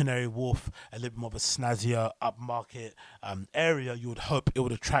Canary Wharf, a little bit more of a snazzier upmarket area, you would hope it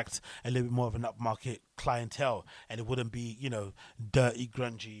would attract a little bit more of an upmarket clientele, and it wouldn't be, you know, dirty,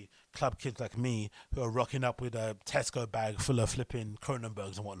 grungy club kids like me who are rocking up with a Tesco bag full of flipping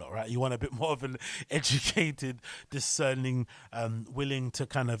Kronenbergs and whatnot, right? You want a bit more of an educated, discerning, willing to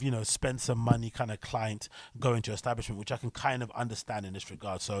kind of, you know, spend some money kind of client going to establishment, which I can kind of understand in this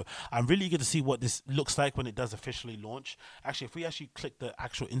regard. So I'm really eager to see what this looks like when it does officially launch. Actually, if we actually click the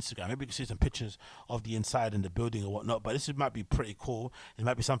actual Instagram, maybe we can see some pictures of the inside and the building or whatnot. But this might be pretty cool. It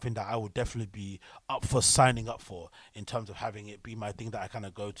might be something that I would definitely be up for signing up for, in terms of having it be my thing that I kind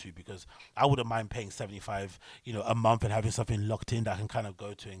of go to, because I wouldn't mind paying 75, you know, a month and having something locked in that I can kind of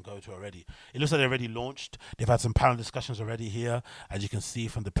go to already. It looks like they already launched. They've had some panel discussions already here, as you can see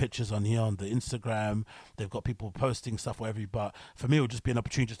from the pictures on here on the Instagram. They've got people posting stuff wherever. But for me, it would just be an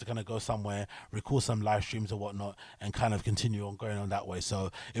opportunity just to kind of go somewhere, record some live streams or whatnot, and kind of continue on going on that way.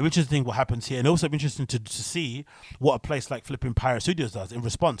 So it's interesting what happens here, and also interesting to see what a place like flipping Pirate Studios does in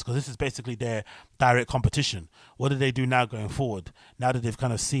response, because this is basically their direct competition. What do they do now going forward? Now that they've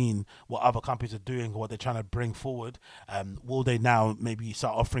kind of seen what other companies are doing, what they're trying to bring forward, will they now maybe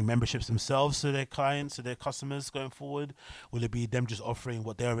start offering memberships themselves to their clients, to their customers going forward? Will it be them just offering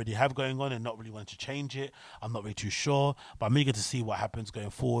what they already have going on and not really wanting to change it? I'm not really too sure, but I'm eager to see what happens going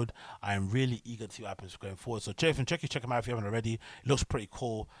forward. I am really eager to see what happens going forward. So check them out if you haven't already. It looks pretty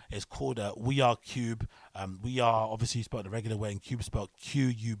cool. It's called We Are Cube. We are obviously spelled the regular way, and Cube spelled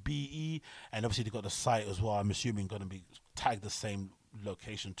Qube, and obviously they've got the site as well. I'm assuming going to be tagged the same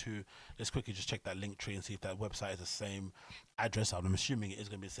location too. Let's quickly just check that link tree and see if that website is the same address. I'm assuming it is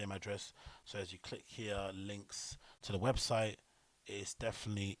going to be the same address. So as you click here, links to the website, it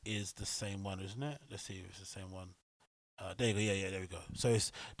definitely is the same one, isn't it? Let's see if it's the same one. There you go. Yeah, there we go. So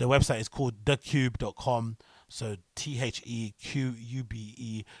the website is called thecube.com. So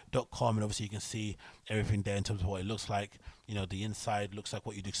theqube.com, and obviously you can see everything there in terms of what it looks like. You know, the inside looks like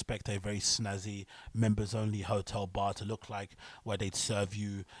what you'd expect a very snazzy members only hotel bar to look like, where they'd serve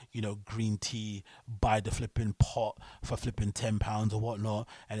you, you know, green tea by the flipping pot for flipping £10 or whatnot.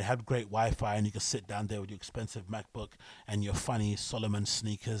 And it had great Wi-Fi, and you could sit down there with your expensive MacBook and your funny Solomon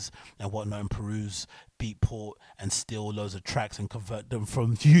sneakers and whatnot, and peruse Beatport and steal loads of tracks and convert them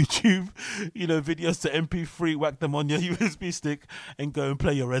from YouTube, you know, videos to MP3, whack them on your USB stick and go and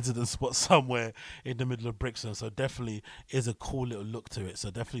play your resident spot somewhere in the middle of Brixton. So definitely is a cool little look to it. So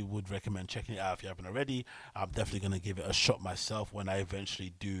definitely would recommend checking it out if you haven't already. I'm definitely going to give it a shot myself when I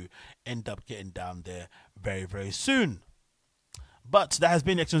eventually do end up getting down there very, very soon. But that has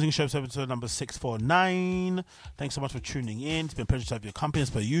been the Extras Show, episode number 649. Thanks so much for tuning in. It's been a pleasure to have your company as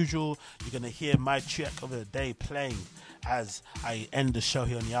per usual. You're going to hear my track of the day playing as I end the show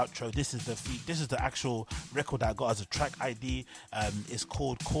here on the outro. This is the actual record that I got as a track ID. It's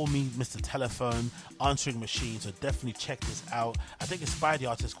called Call Me Mr. Telephone, Answering Machine. So definitely check this out. I think it's by the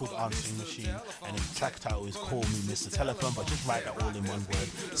artist called Answering Machine, and the track title is Call Me Mr. Telephone, but just write that all in one word.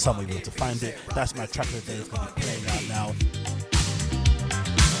 Somewhere you'll be able to find it. That's my track of the day. It's going to be playing out now.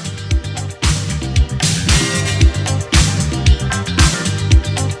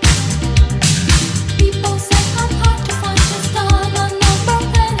 People say I'm hard to find, just dial my number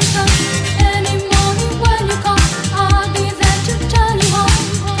anytime. Any morning when you call, I'll be there to turn you on.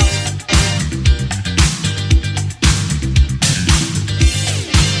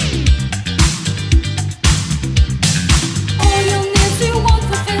 All your needs you won't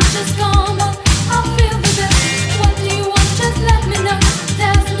fulfill, just come on, I'll feel the best. What do you want? Just let me know.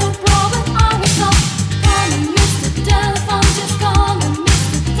 There's no problem, I will solve. Call me Mr. Telephone, just call me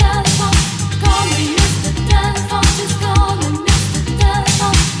Mr. Telephone. Call me Mr. Telephone, just call me Mr.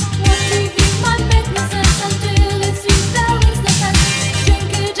 Telephone. What you hear might make no sense until it's you, there is no sense.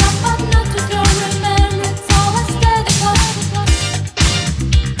 Drink it up, but not too slow. Remember, it's all a steady flow.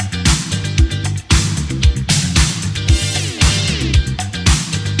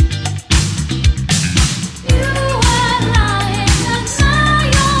 You were lying, and now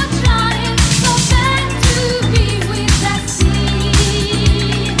you're trying so bad to be with that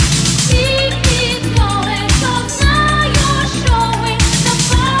scene. Keep it going, 'cause now you're showing the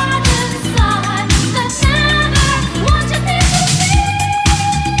burden side that never wanted me to see.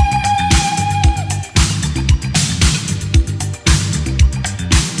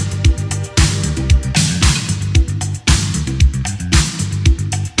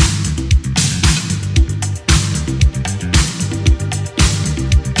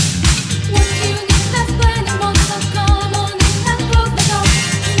 What you need, there's plenty more, so come on in and close the door.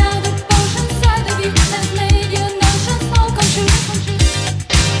 Now the potion side of you has made your notions all come true.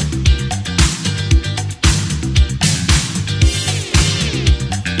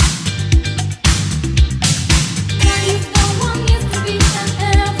 Now you've done what needs to be, and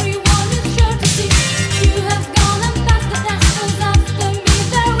everyone is sure to see. You have gone and passed the test, 'cause after me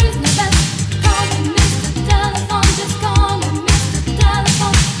there is no best. Call me Mr. Telephone, just call me Mr.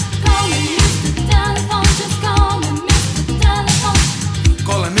 Telephone. Call me Mr. Telephone, just call me Mr. Telephone.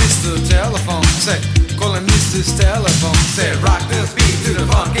 Calling Mr. Telephone, say, calling Mr. Telephone, say, rock this beat to the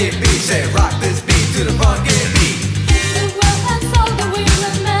funky beat, say, rock this beat to the funky beat.